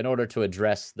in order to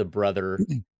address the brother,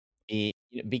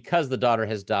 because the daughter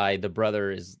has died, the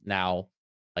brother is now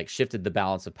like shifted the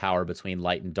balance of power between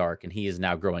light and dark, and he is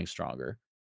now growing stronger.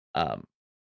 Um,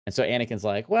 and so Anakin's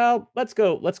like, "Well, let's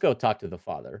go talk to the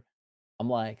father." I'm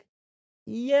like,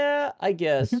 "Yeah, I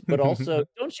guess, but also,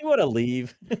 don't you want to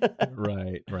leave?"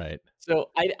 Right, right.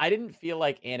 So I didn't feel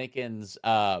like Anakin's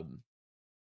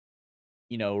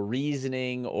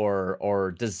reasoning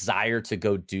or desire to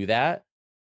go do that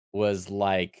was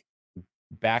like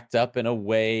backed up in a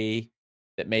way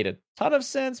that made a ton of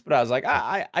sense, but I was like,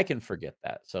 Right. I can forget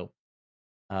that. So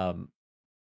um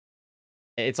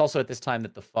it's also at this time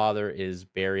that the father is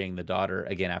burying the daughter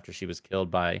again after she was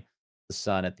killed by the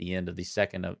son at the end of the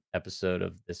second episode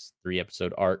of this 3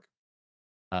 episode arc.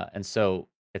 And so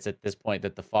it's at this point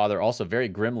that the father also very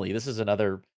grimly, this is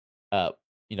another, uh,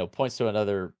 points to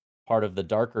another part of the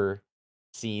darker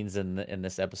scenes in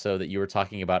this episode that you were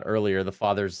talking about earlier. The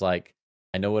father's like,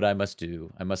 I know what I must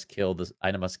do. I must kill this.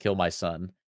 I must kill my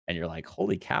son. And you're like,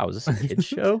 holy cow, is this a kid's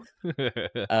show?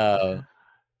 Uh,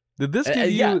 Did this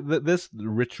give Yeah. you this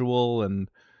ritual and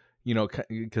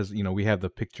because we have the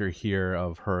picture here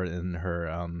of her in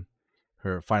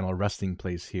her final resting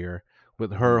place here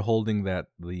with her Mhm. holding the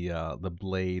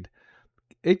blade.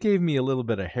 It gave me a little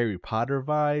bit of Harry Potter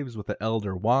vibes with the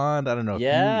Elder Wand. I don't know if you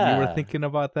were Yeah. thinking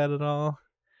about that at all.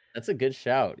 That's a good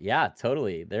shout. Yeah,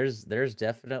 totally. There's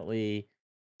definitely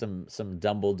some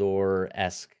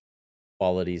Dumbledore-esque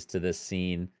qualities to this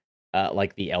scene,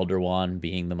 like the Elder Wand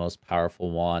being the most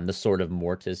powerful wand, the Sword of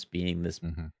Mortis being this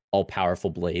Hmm. all-powerful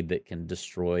blade that can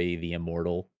destroy the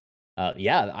immortal.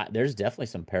 Yeah, there's definitely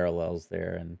some parallels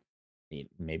there, and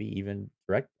maybe even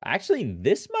direct. Actually,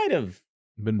 this might have.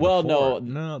 Been Well, before?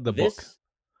 no, No, the book. this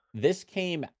this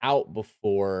came out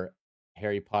before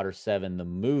Harry Potter 7, the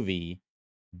movie,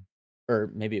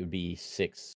 or maybe it would be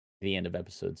 6, the end of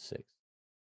episode 6.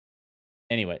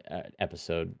 Anyway,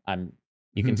 episode.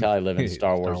 You can tell I live in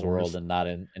Star Star Wars world Wars. and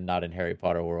not in Harry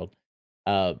Potter world.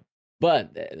 Uh,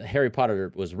 but Harry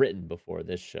Potter was written before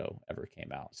this show ever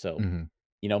came out. So, Hmm.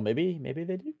 maybe they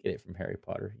did get it from Harry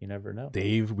Potter. You never know.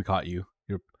 Dave, we caught you.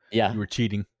 You Yeah, were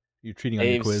cheating. You're cheating on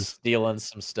your Dave's quiz. stealing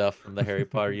some stuff from the Harry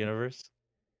Potter universe.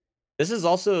 This is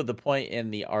also the point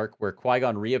in the arc where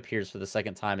Qui-Gon reappears for the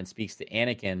second time and speaks to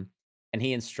Anakin, and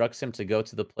he instructs him to go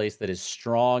to the place that is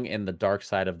strong in the dark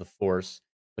side of the Force,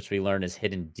 which we learn is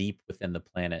hidden deep within the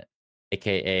planet,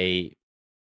 aka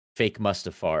fake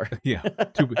Mustafar. Yeah,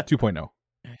 2.0.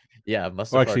 Yeah, Or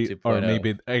Mustafar actually, or 2.0.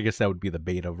 maybe I guess that would be the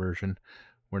beta version.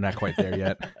 We're not quite there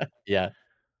yet. Yeah.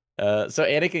 So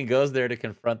Anakin goes there to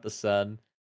confront the son,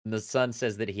 and the son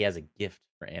says that he has a gift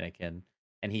for Anakin,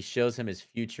 and he shows him his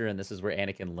future, and this is where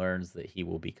Anakin learns that he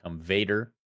will become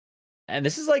Vader. And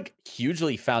this is, like,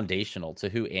 hugely foundational to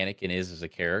who Anakin is as a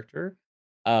character.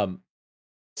 Um,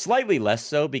 Slightly less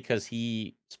so because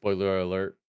he, spoiler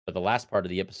alert, for the last part of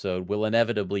the episode, will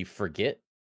inevitably forget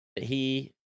that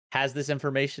he has this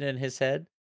information in his head.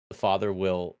 The father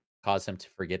will cause him to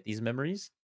forget these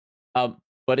memories.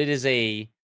 But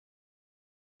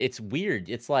it's weird.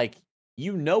 It's like,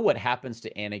 what happens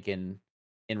to Anakin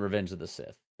in Revenge of the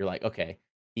Sith. You're like, "Okay,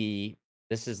 he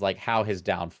this is, like, how his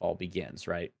downfall begins,"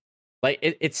 right? Like,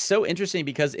 it's so interesting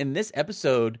because in this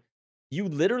episode, you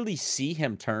literally see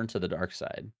him turn to the dark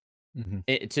side, Hmm.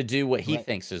 to do what he Right.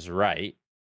 thinks is right,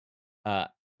 uh,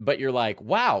 but you're like,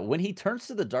 "Wow," when he turns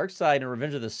to the dark side in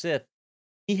Revenge of the Sith,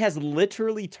 he has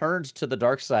literally turned to the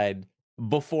dark side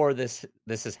before this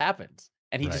has happened,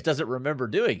 and he just Right. doesn't remember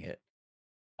doing it.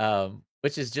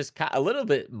 Which is just a little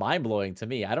bit mind blowing to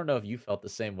me. I don't know if you felt the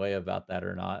same way about that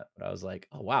or not, but I was like,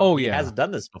 "Oh wow, Oh he yeah. has done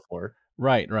this before."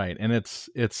 Right. Right. And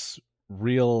it's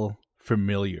real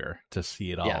familiar to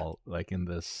see it Yeah. all like in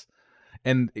this,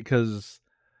 and because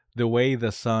the way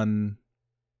the son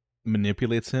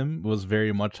manipulates him was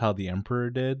very much how the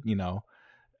emperor did.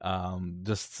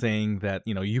 Just saying that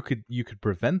you could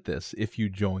prevent this if you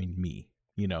join me.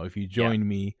 If you Yeah. join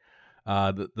me,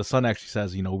 the son actually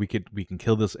says, we can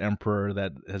kill this emperor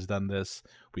that has done this.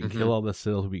 We can kill Mhm. all the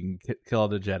Sith. We can kill all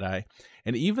the Jedi,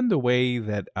 and even the way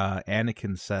that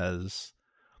Anakin says,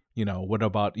 what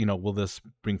about, will this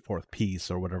bring forth peace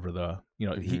or whatever, he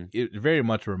Mhm. it very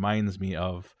much reminds me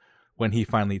of when he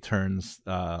finally turns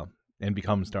and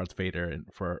becomes Darth Vader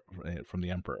from the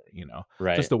Emperor. Just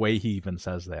Right. the way he even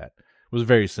says that was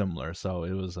very similar. So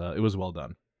it was well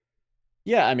done.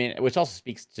 Yeah, I mean, which also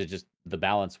speaks to just the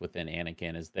balance within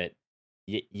Anakin is that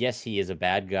yes, he is a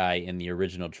bad guy in the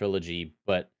original trilogy,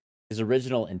 but his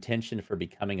original intention for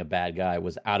becoming a bad guy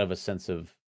was out of a sense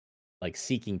of like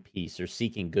seeking peace or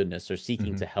seeking goodness or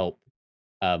seeking Hmm. to help,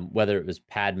 whether it was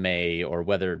Padme or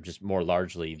whether just more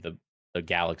largely the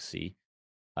galaxy,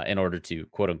 in order to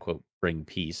quote unquote bring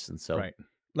peace. And so, Right.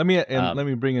 Let me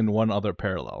um, bring in one other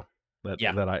parallel that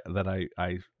yeah,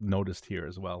 I noticed here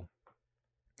as well.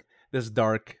 This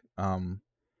dark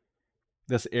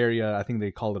this area, I think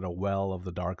they call it a well of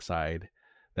the dark side,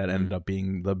 that ended mhm. up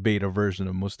being the beta version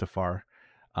of Mustafar.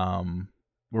 Um,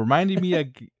 Reminded me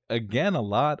again a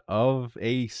lot of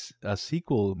a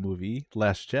sequel movie,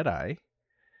 Last Jedi,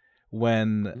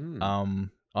 when Mm.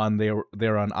 on they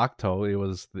were on Octo. It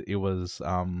was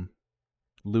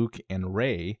Luke and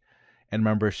Ray, and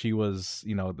remember she was,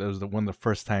 that was one of the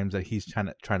first times that he's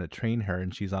trying to train her,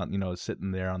 and she's on,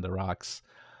 sitting there on the rocks,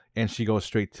 and she goes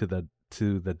straight to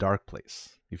the dark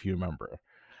place, if you remember.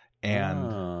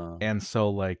 and Oh. and so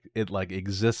like it like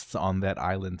exists on that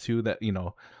island too, that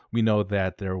we know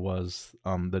that there was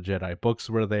the Jedi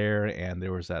books were there, and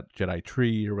there was that Jedi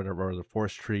tree or whatever, or the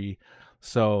Force tree.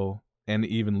 So, and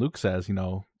even Luke says,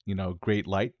 great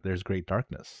light, there's great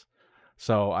darkness.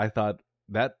 So I thought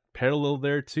that parallel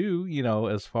there too,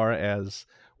 as far as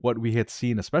what we had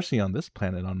seen, especially on this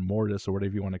planet, on Mortis or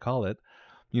whatever you want to call it.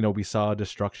 We saw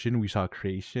destruction, we saw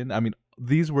creation. I mean,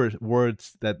 these were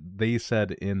words that they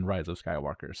said in Rise of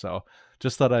Skywalker. So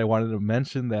just thought I wanted to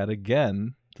mention that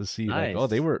again to see like, oh, Nice.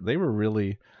 they were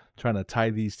really trying to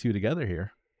tie these two together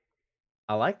here.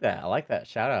 I like that. I like that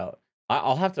shout out.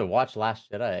 I'll have to watch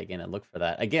Last Jedi again and look for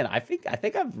that. Again, I think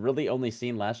I've really only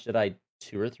seen Last Jedi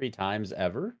 2 or 3 times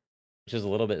ever, which is a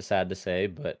little bit sad to say,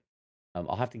 but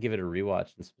I'll have to give it a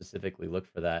rewatch and specifically look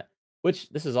for that. Which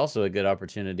this is also a good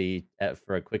opportunity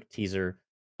for a quick teaser.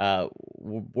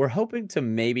 We're hoping to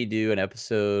maybe do an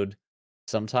episode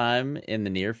sometime in the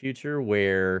near future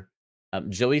where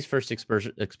Joey's first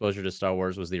exposure to Star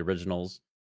Wars was the originals.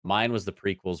 Mine was the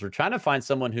prequels. We're trying to find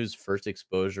someone whose first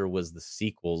exposure was the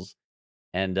sequels,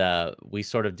 and we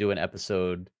sort of do an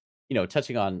episode,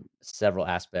 touching on several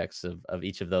aspects of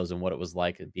each of those and what it was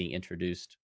like being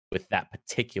introduced with that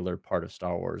particular part of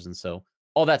Star Wars. And so,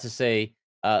 all that to say,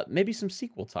 maybe some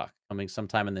sequel talk coming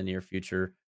sometime in the near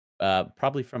future,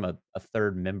 probably from a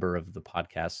third member of the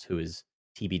podcast who is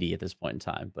TBD at this point in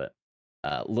time, but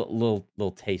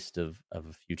little taste of a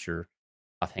future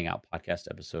Off Hangout podcast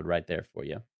episode right there for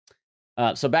you.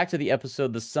 So back to the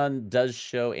episode, the son does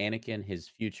show Anakin his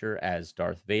future as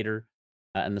Darth Vader,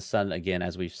 and the son, again,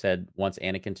 as we've said, wants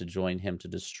Anakin to join him to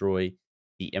destroy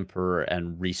the Emperor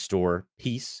and restore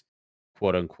peace,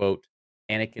 quote unquote.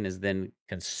 Anakin is then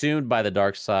consumed by the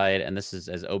dark side, and this is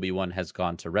as Obi-Wan has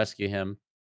gone to rescue him.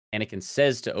 Anakin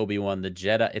says to Obi-Wan,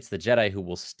 it's the Jedi who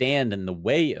will stand in the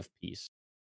way of peace,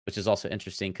 which is also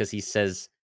interesting because he says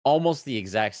almost the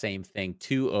exact same thing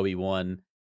to Obi-Wan,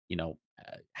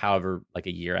 however, like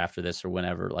a year after this or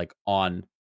whenever, like on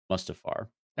Mustafar,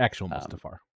 Actual um,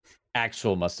 Mustafar.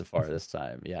 actual Mustafar this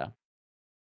time, yeah.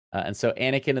 And so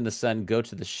Anakin and the son go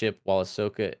to the ship while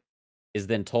Ahsoka is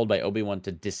then told by Obi-Wan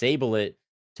to disable it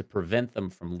to prevent them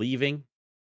from leaving.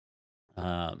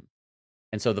 Um,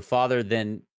 and so the father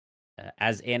then,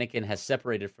 as Anakin has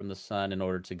separated from the son in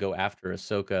order to go after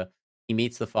Ahsoka, he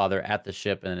meets the father at the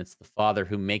ship, and it's the father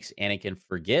who makes Anakin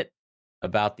forget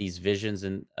about these visions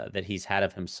and that he's had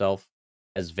of himself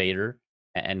as Vader,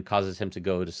 and causes him to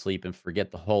go to sleep and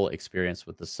forget the whole experience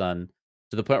with the son,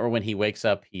 to the point where when he wakes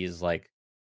up, he is like,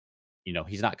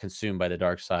 he's not consumed by the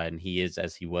dark side, and he is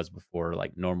as he was before,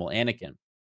 like normal Anakin.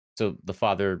 So the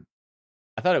father,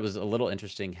 I thought it was a little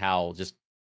interesting how just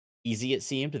easy it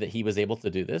seemed that he was able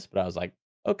to do this, but I was like,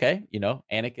 okay,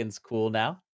 Anakin's cool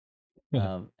now.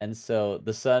 And so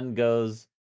the son goes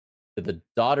to the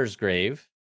daughter's grave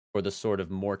for the sword of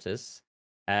Mortis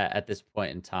at this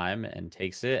point in time and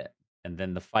takes it. And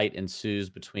then the fight ensues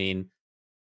between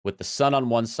with the son on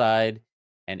one side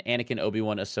and Anakin,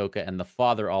 Obi-Wan, Ahsoka, and the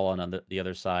father all on the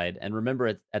other side. And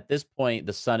remember, at this point,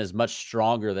 the son is much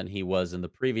stronger than he was in the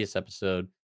previous episode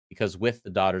because with the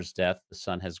daughter's death, the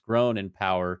son has grown in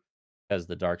power because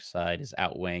the dark side is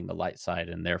outweighing the light side.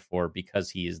 And therefore, because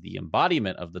he is the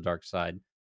embodiment of the dark side,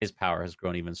 his power has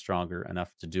grown even stronger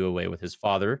enough to do away with his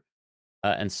father.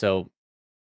 And so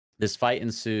this fight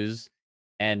ensues,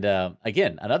 and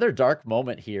again, another dark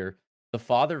moment here. The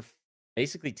father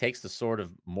basically takes the sword of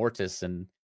Mortis and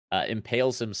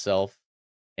impales himself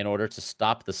in order to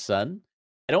stop the son.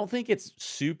 I don't think it's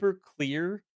super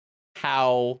clear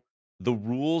how the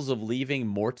rules of leaving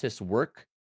Mortis work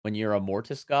when you're a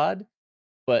Mortis god,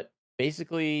 but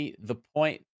basically the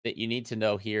point that you need to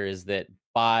know here is that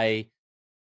by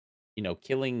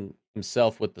killing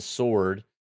himself with the sword,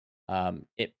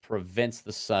 it prevents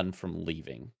the son from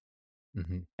leaving.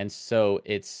 Hmm. And so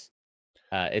it's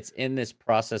in this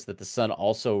process that the son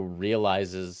also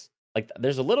realizes, like,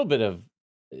 there's a little bit of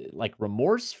like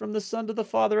remorse from the son to the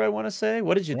father, I want to say.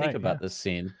 What did you think Right. Yeah. about this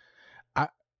scene? I,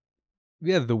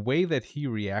 yeah, the way that he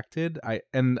reacted, I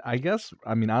guess,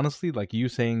 I mean, honestly, like you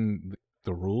saying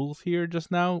the rules here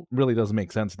just now really doesn't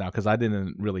make sense now because I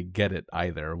didn't really get it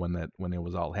either when it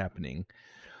was all happening.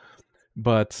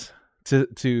 But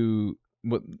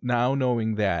now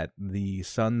knowing that the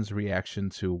son's reaction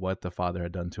to what the father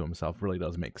had done to himself really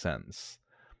does make sense,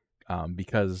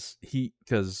 because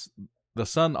the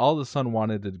son, all the son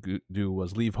wanted to do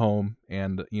was leave home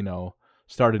and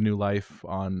start a new life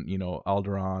on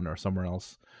Alderaan or somewhere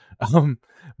else. um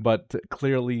but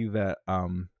clearly that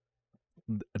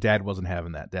dad wasn't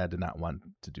having that. Dad did not want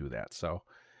to do that. So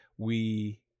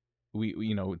we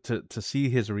to see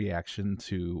his reaction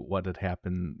to what had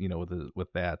happened,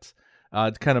 with that,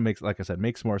 it kind of makes, like I said,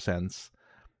 makes more sense.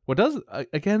 What does,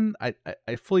 again, I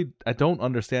fully, I don't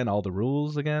understand all the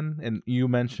rules again. And you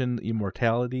mentioned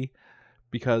immortality,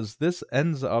 because this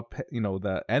ends up,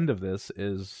 the end of this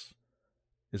is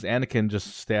is Anakin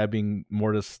just stabbing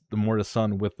the Mortis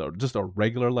son with just a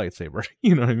regular lightsaber.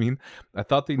 You know what I mean? I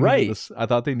thought they needed Right. this. I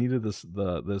thought they needed this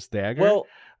dagger,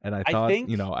 Well, and I I thought,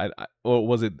 think or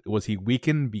was he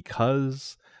weakened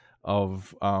because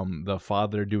of the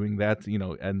father doing that?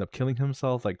 End up killing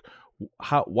himself. Like,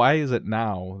 how? Why is it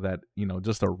now that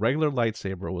just a regular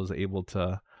lightsaber was able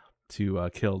to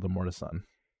kill the Mortis son?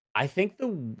 I think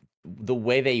the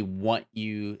way they want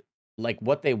you, like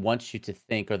what they want you to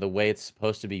think, or the way it's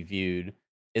supposed to be viewed,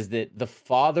 is that the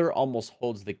father almost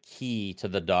holds the key to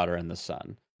the daughter and the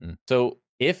son. Mm, So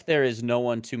if there is no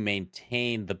one to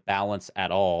maintain the balance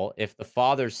at all, if the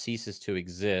father ceases to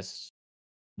exist,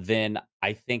 then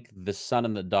I think the son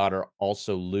and the daughter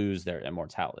also lose their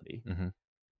immortality. mm-hmm.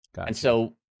 And Gotcha.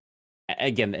 so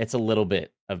again, it's a little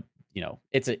bit of,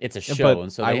 it's a Yeah, but show,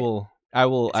 and so I they will, I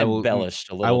will, it's I will, embellished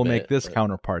a I little will make bit, this but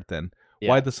counterpart then.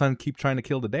 Why yeah. the son keep trying to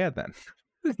kill the dad then?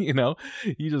 you know,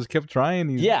 he just kept trying.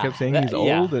 He kept Yeah, saying he's that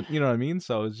old, yeah. and you know what I mean.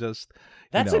 So it's just,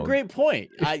 you That's a know, great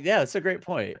point. Yeah, that's a great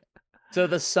point. So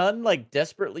the son, like,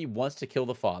 desperately wants to kill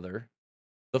the father.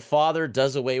 The father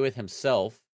does away with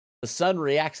himself. The son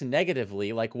reacts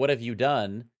negatively, like, "What have you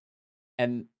done?"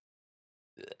 And,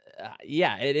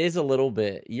 yeah, it is a little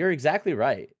bit you're exactly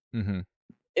right. hmm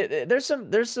There's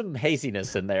some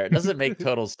haziness in there. It doesn't make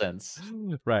total sense.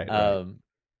 right, right. Um,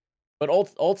 but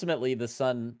ultimately, the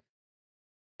son,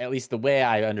 at least the way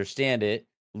I understand it,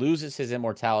 loses his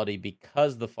immortality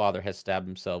because the father has stabbed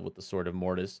himself with the sword of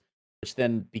Mortis, which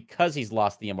then, because he's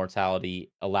lost the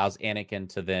immortality, allows Anakin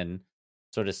to then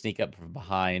sort of sneak up from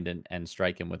behind and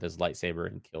strike him with his lightsaber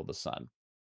and kill the son.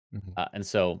 hmm And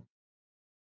so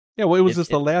Yeah, well, it was it's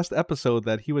just the it last episode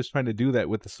that he was trying to do that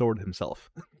with the sword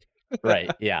himself.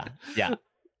 right, yeah, yeah,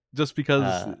 Just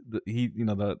because uh, he,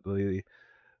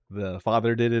 the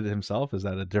father did it himself. Is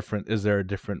that a different? Is there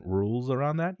different rules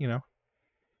around that?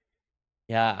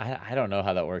 yeah. I don't know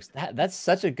how that works. That's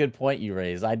such a good point you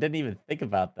raised. I didn't even think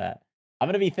about that. I'm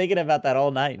gonna be thinking about that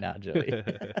all night now, Joey.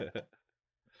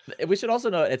 We should also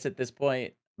know it's at this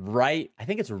point, right? I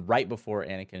think it's right before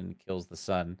Anakin kills the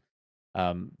son,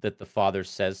 that the father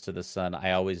says to the son,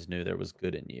 "I always knew there was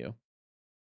good in you,"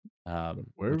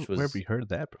 which Where have we was heard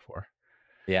that before?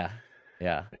 yeah,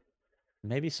 yeah,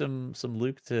 maybe some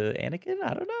Luke to Anakin.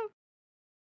 I don't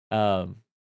know.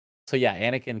 So yeah,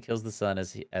 Anakin kills the son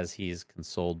as he's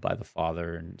consoled by the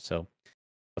father, and so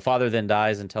the father then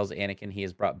dies and tells Anakin he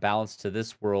has brought balance to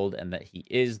this world and that he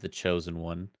is the chosen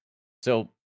one.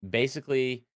 So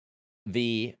basically,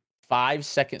 the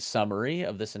 5-second summary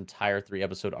of this entire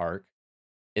 3-episode arc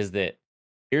is that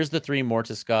here's the 3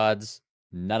 Mortis gods,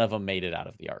 none of them made it out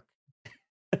of the arc.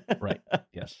 Right.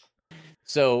 Yes.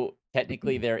 So,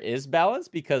 technically, there is balance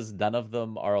because none of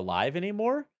them are alive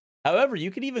anymore. However,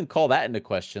 you could even call that into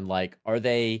question, like, are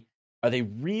they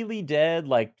really dead?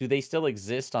 Like, do they still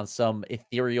exist on some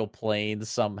ethereal plane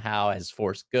somehow as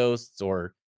Force ghosts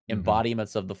or hmm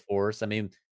embodiments of the Force? I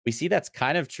mean, we see that's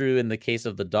kind of true in the case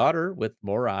of the daughter with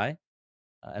Morai.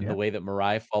 And the Yeah. way that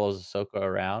Mirai follows Ahsoka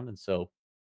around. And so,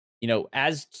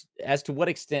 as to what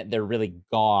extent they're really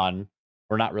gone,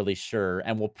 we're not really sure,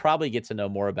 and we'll probably get to know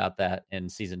more about that in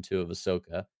season 2 of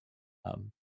Ahsoka.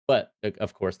 Um, but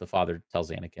of course, the father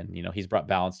tells Anakin, he's brought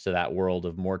balance to that world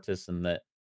of Mortis, and that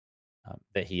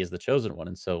he is the chosen one.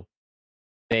 And so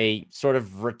they sort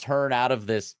of return out of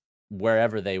this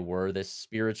wherever they were, this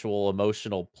spiritual,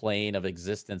 emotional plane of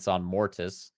existence on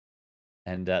Mortis,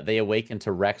 and they awaken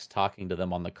to Rex talking to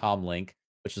them on the comm link,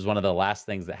 which is one of the last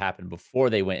things that happened before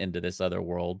they went into this other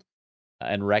world.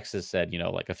 And Rex has said,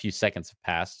 like a few seconds have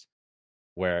passed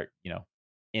where,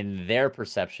 in their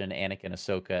perception, Anakin,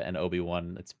 Ahsoka, and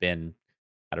Obi-Wan, it's been,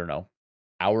 I don't know,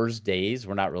 hours, days.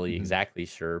 We're not really hmm exactly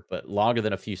sure, but longer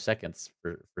than a few seconds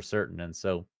for certain. And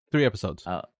so, 3 episodes.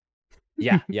 uh,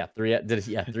 yeah, yeah,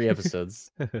 yeah, 3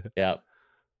 episodes. Yeah.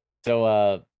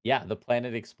 So, yeah, the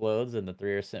planet explodes and the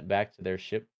three are sent back to their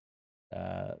ship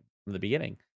from the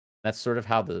beginning. That's sort of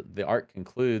how the arc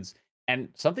concludes. And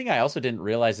something I also didn't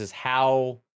realize is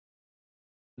how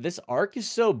this arc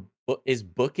is is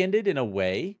bookended in a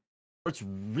way where it's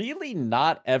really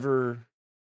not ever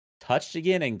touched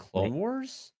again in Right. Clone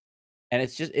Wars, and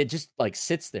it just like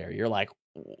sits there. You're like,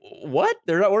 What?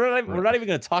 They're not. We're Right. not even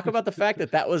going to talk about the fact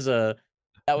that was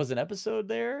an episode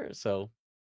there." So,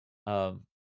 um,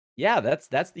 yeah, that's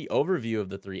the overview of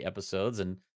the 3 episodes,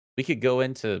 and we could go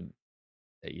into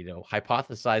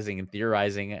hypothesizing and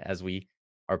theorizing as we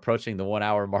are approaching the 1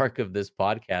 hour mark of this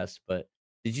podcast. But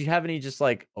did you have any just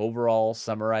like overall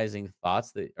summarizing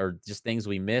thoughts that, or just things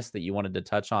we missed that you wanted to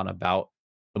touch on about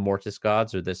the Mortis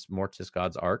gods or this Mortis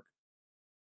gods arc?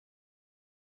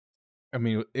 I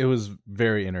mean, it was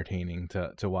very entertaining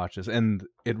to watch this, and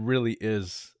it really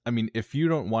is. I mean, if you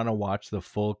don't want to watch the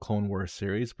full Clone Wars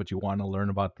series, but you want to learn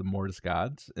about the Mortis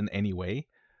gods in any way,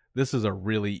 this is a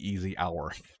really easy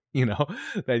hour. You know,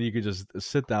 that you could just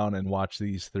sit down and watch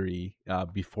these three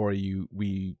before you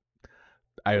we.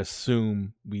 I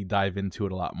assume we dive into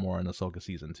it a lot more in Ahsoka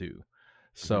season 2. Mhm.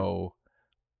 So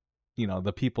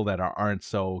the people that aren't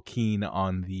so keen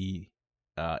on the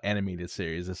animated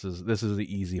series, this is the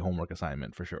easy homework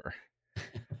assignment for sure.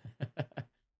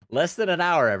 Less than an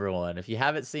hour, everyone. If you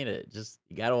haven't seen it, just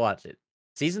you gotta watch it.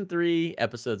 Season 3,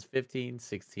 episodes 15,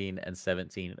 16, and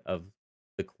 17 of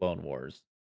the Clone Wars.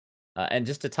 And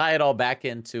just to tie it all back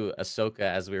into Ahsoka,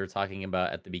 as we were talking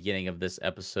about at the beginning of this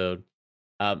episode,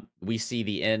 we see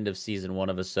the end of season 1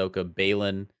 of Ahsoka.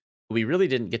 Balin, who we really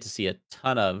didn't get to see a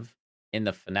ton of in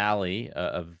the finale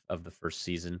of the first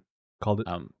season. Called it.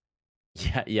 Um,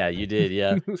 yeah, yeah, you did,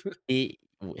 yeah. He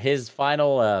his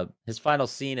final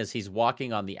scene is he's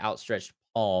walking on the outstretched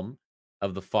palm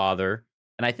of the father,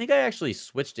 and I think I actually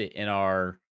switched it in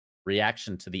our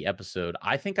reaction to the episode.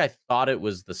 I think I thought it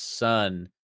was the son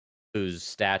whose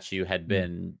statue had Mm.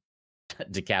 been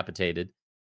decapitated,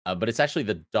 but it's actually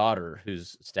the daughter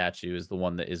whose statue is the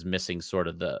one that is missing sort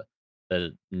of the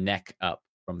neck up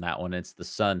from that one. It's the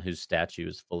son whose statue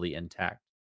is fully intact,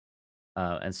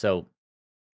 and so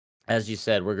as you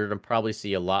said, we're gonna probably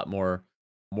see a lot more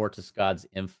Mortis Gods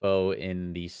info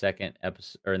in the second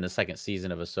episode or in the second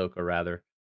season of Ahsoka rather.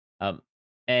 Um,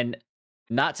 and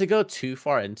not to go too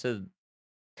far into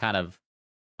kind of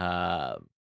uh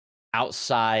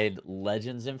outside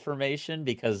legends information,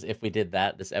 because if we did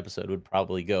that, this episode would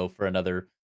probably go for another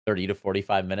 30 to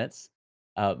 45 minutes.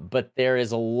 But there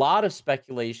is a lot of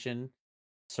speculation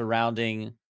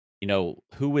surrounding,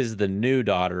 who is the new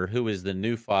daughter, who is the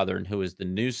new father, and who is the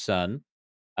new son.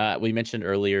 We mentioned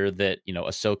earlier that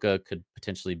Ahsoka could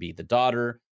potentially be the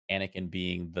daughter, Anakin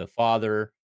being the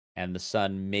father, and the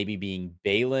son maybe being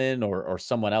Balin or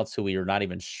someone else who we are not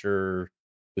even sure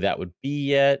who that would be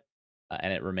yet,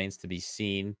 and it remains to be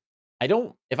seen. I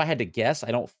don't. If I had to guess,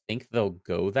 I don't think they'll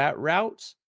go that route.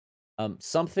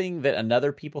 Something that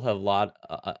another people have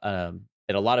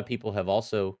that a lot of people have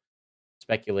also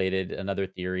speculated. Another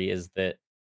theory is that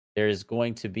there's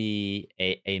going to be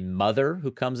a mother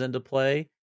who comes into play.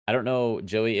 I don't know,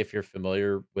 Joey, if you're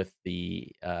familiar with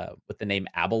the name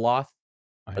Abeloth,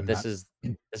 I but am not.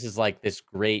 this is like this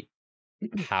great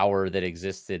power that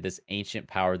existed, this ancient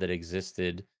power that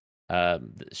existed.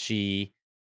 She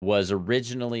was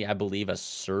originally, I believe, a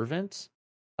servant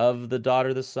of the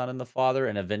daughter, the son, and the father,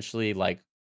 and eventually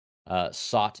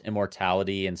sought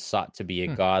immortality and sought to be a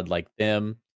Hmm. god like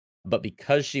them. But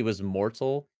because she was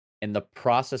mortal, in the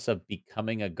process of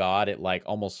becoming a god, it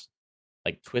almost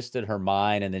twisted her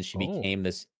mind, and then she Oh. became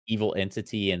this evil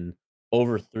entity and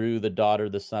overthrew the daughter,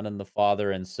 the son, and the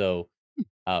father. And so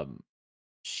um,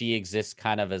 she exists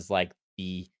kind of as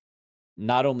the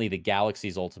not only the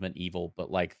galaxy's ultimate evil, but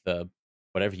the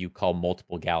whatever you call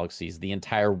multiple galaxies, the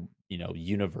entire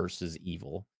universe is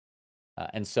evil.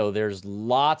 And so there's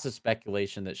lots of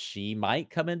speculation that she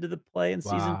might come into the play in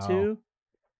season Wow. 2.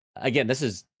 Again, this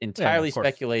is Yeah, entirely of course.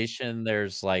 speculation.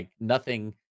 There's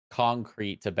nothing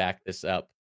concrete to back this up.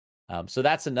 So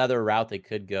that's another route they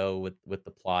could go with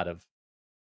the plot of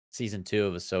season 2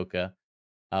 of Ahsoka.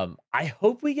 I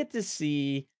hope we get to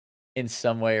see in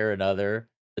some way or another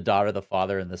the daughter, the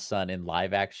father, and the son in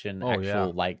live action, Oh yeah.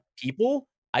 actual people.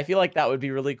 I feel like that would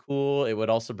be really cool. It would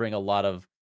also bring a lot of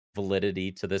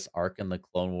validity to this arc in the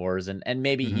Clone Wars, and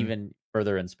maybe Hmm. even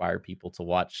further inspire people to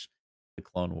watch the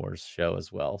Clone Wars show as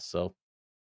well. So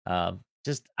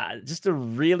just a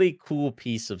really cool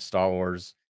piece of Star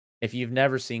Wars. If you've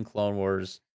never seen Clone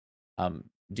Wars,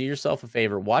 do yourself a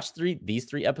favor, watch these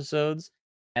 3 episodes,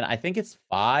 and I think it's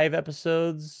 5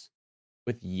 episodes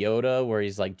with Yoda where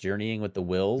he's, journeying with the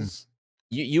wills.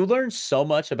 You learn so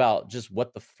much about just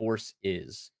what the Force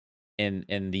is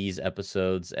in these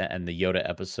episodes and the Yoda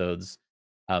episodes.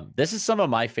 This is some of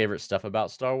my favorite stuff about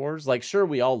Star Wars. Sure,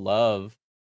 we all love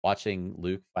watching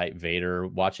Luke fight Vader,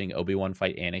 watching Obi-Wan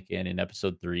fight Anakin in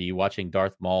episode 3, watching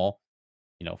Darth Maul,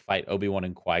 fight Obi-Wan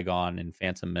and Qui-Gon in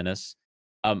Phantom Menace.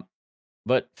 Um,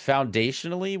 but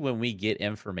foundationally, when we get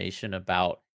information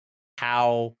about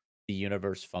how the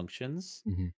universe functions,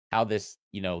 Hmm. how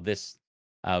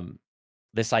um,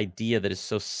 this idea that is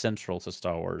so central to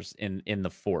Star Wars in the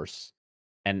Force,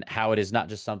 and how it is not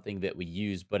just something that we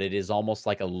use, but it is almost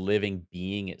like a living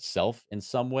being itself in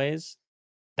some ways.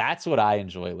 That's what I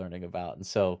enjoy learning about, and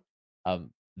so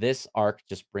this arc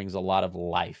just brings a lot of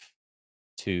life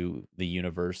to the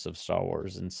universe of Star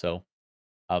Wars, and so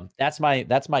that's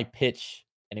my pitch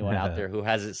anyone out there who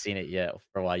hasn't seen it yet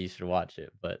for a while, you should watch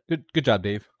it. But Good job,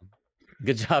 Dave.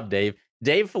 good job, Dave.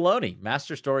 Dave Filoni,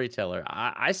 master storyteller.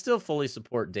 I still fully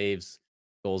support Dave's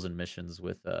goals and missions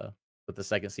with the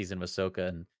second season of Ahsoka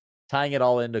and tying it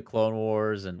all into Clone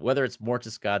Wars, and whether it's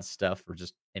Mortis God stuff or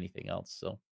just anything else.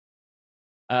 So,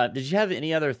 did you have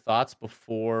any other thoughts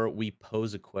before we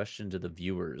pose a question to the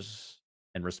viewers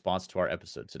in response to our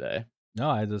episode today? No,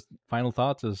 I just final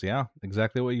thoughts is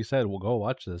exactly what you said. We'll go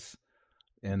watch this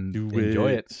and Do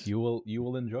enjoy it. it. You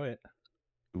will enjoy it.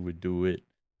 Do it.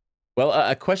 Well,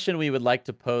 a question we would like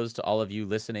to pose to all of you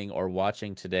listening or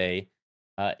watching today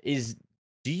is: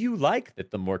 do you like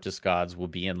that the Mortis Gods will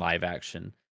be in live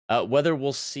action? Whether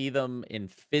we'll see them in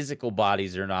physical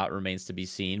bodies or not remains to be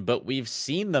seen, but we've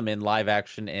seen them in live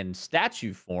action in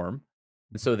statue form.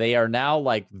 And so they are now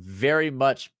like very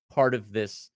much part of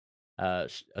this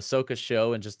Ahsoka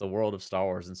show and just the world of Star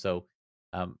Wars. And so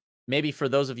um, maybe for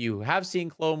those of you who have seen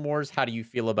Clone Wars, how do you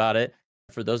feel about it?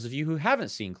 For those of you who haven't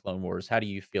seen Clone Wars, how do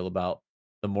you feel about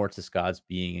the Mortis Gods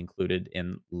being included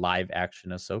in live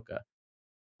action Ahsoka?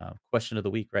 Question of the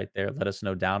week right there. Let us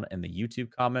know down in the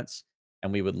YouTube comments,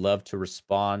 and we would love to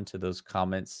respond to those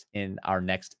comments in our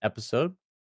next episode,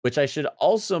 which I should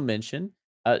also mention,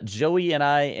 Joey and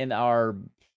I in our,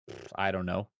 I don't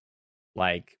know,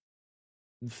 like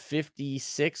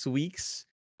 56 weeks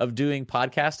of doing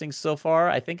podcasting so far,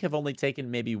 I think have only taken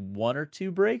maybe 1 or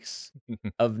 2 breaks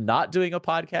of not doing a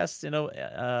podcast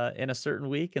in a certain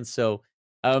week. And so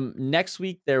next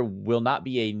week there will not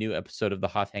be a new episode of the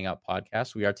Hoth Hangout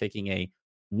podcast. We are taking a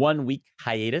 1-week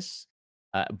hiatus,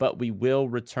 but we will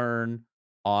return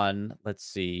on, let's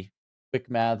see, quick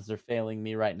maths are failing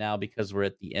me right now because we're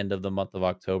at the end of the month of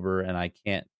October and I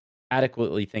can't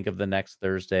adequately think of the next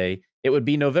Thursday. It would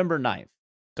be November 9th.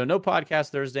 So no podcast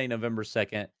Thursday, November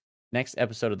 2nd. Next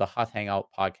episode of the Hoth Hangout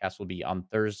podcast will be on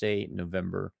Thursday,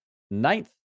 November 9th.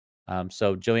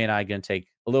 So Joey and I are going to take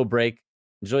a little break,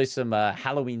 enjoy some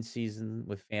Halloween season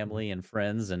with family and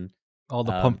friends, and All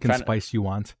the pumpkin try spice you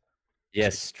want.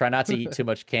 yes, try not to eat too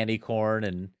much candy corn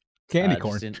and Candy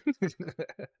corn.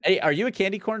 Hey, are you a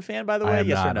candy corn fan, by the I way? am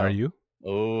Yes or not. no? Are you?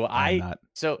 Oh, I'm not.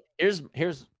 So here's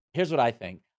what I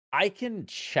think. I can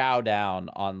chow down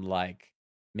on like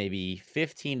maybe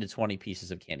 15 to 20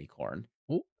 pieces of candy corn.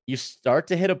 Ooh. You start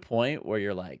to hit a point where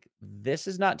you're like, this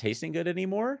is not tasting good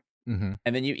anymore. Mm-hmm.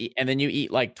 And then you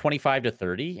eat like 25 to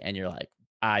 30 and you're like,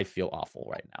 I feel awful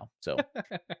right now. So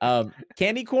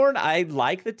candy corn, I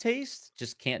like the taste,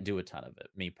 just can't do a ton of it,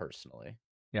 me personally.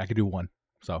 Yeah, I could do one.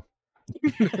 So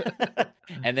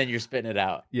and then you're spitting it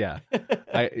out. yeah.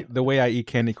 The way I eat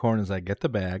candy corn is I get the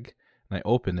bag and I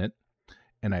open it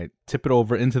and I tip it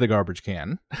over into the garbage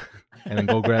can and then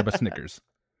go grab a Snickers.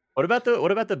 What about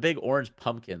the big orange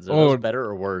pumpkins? Are those better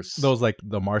or worse? Those like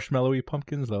the marshmallowy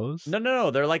pumpkins, those?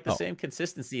 No. They're like the same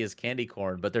consistency as candy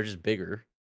corn, but they're just bigger.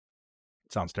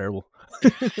 Sounds terrible.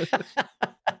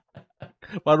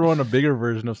 Why do I want a bigger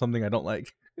version of something I don't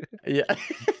like? Yeah.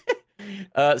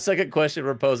 Second question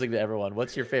we're posing to everyone.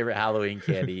 What's your favorite Halloween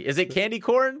candy? Is it candy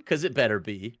corn? Because it better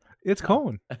be. It's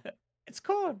cone. It's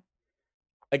corn.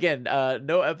 Again,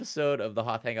 no episode of the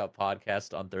Hoth Hangout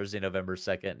podcast on Thursday, November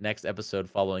 2nd. Next episode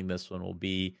following this one will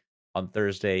be on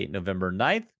Thursday, November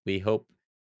 9th. We hope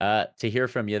to hear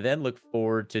from you then. Look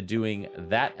forward to doing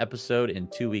that episode in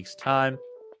 2 weeks' time.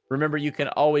 Remember, you can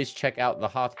always check out the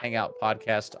Hoth Hangout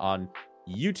podcast on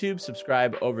YouTube.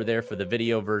 Subscribe over there for the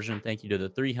video version. Thank you to the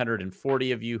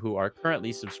 340 of you who are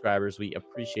currently subscribers. We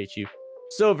appreciate you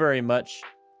so very much.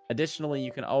 Additionally,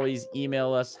 you can always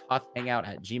email us,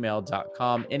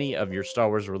 hothhangout@gmail.com, any of your Star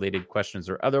Wars related questions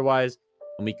or otherwise,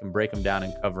 and we can break them down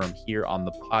and cover them here on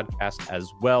the podcast as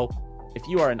well. If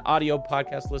you are an audio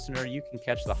podcast listener, you can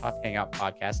catch the Hoth Hangout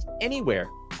podcast anywhere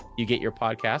you get your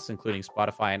podcasts, including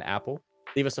Spotify and Apple.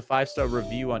 Leave us a 5-star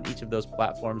review on each of those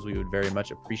platforms. We would very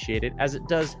much appreciate it, as it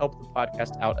does help the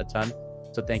podcast out a ton.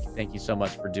 So thank you so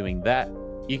much for doing that.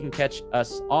 You can catch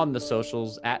us on the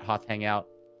socials at Hoth Hangout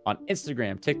on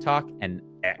Instagram, TikTok, and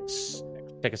X.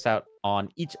 Check us out on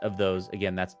each of those.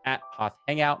 Again, that's at Hoth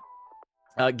Hangout.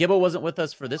 Gibbo wasn't with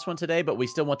us for this one today, but we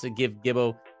still want to give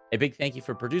Gibbo a big thank you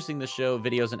for producing the show,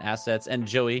 videos and assets, and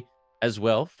Joey as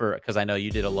well, because I know you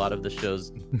did a lot of the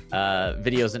show's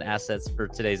videos and assets for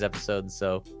today's episode.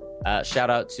 So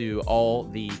shout out to all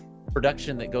the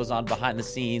production that goes on behind the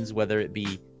scenes, whether it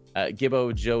be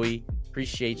Gibbo, Joey.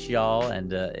 Appreciate y'all,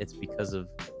 and it's because of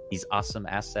these awesome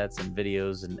assets and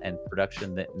videos and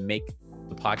production that make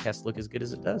the podcast look as good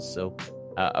as it does. So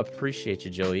appreciate you,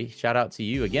 Joey. Shout out to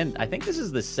you again. I think this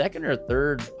is the second or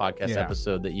third podcast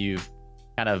episode that you've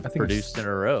kind of produced in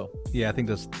a row. Yeah, I think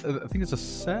it's a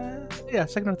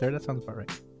second or third. That sounds about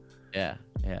right. Yeah,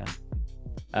 yeah.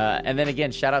 And then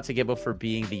again, shout out to Gibbo for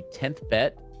being the 10th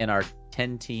bet in our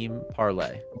 10-team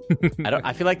parlay.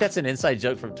 I feel like that's an inside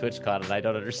joke from TwitchCon, and I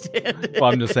don't understand it.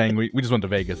 Well, I'm just saying we just went to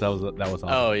Vegas. That was all.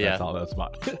 Oh, yeah. That's all that was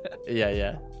about.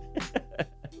 Yeah.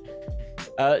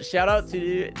 Shout out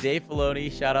to Dave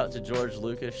Filoni. Shout out to George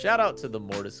Lucas. Shout out to the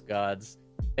Mortis Gods.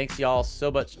 Thanks, y'all,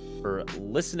 so much for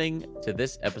listening to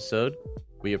this episode.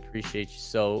 We appreciate you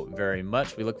so very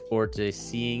much. We look forward to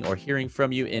seeing or hearing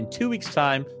from you in 2 weeks'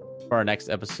 time for our next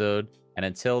episode. And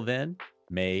until then,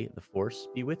 may the Force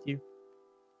be with you.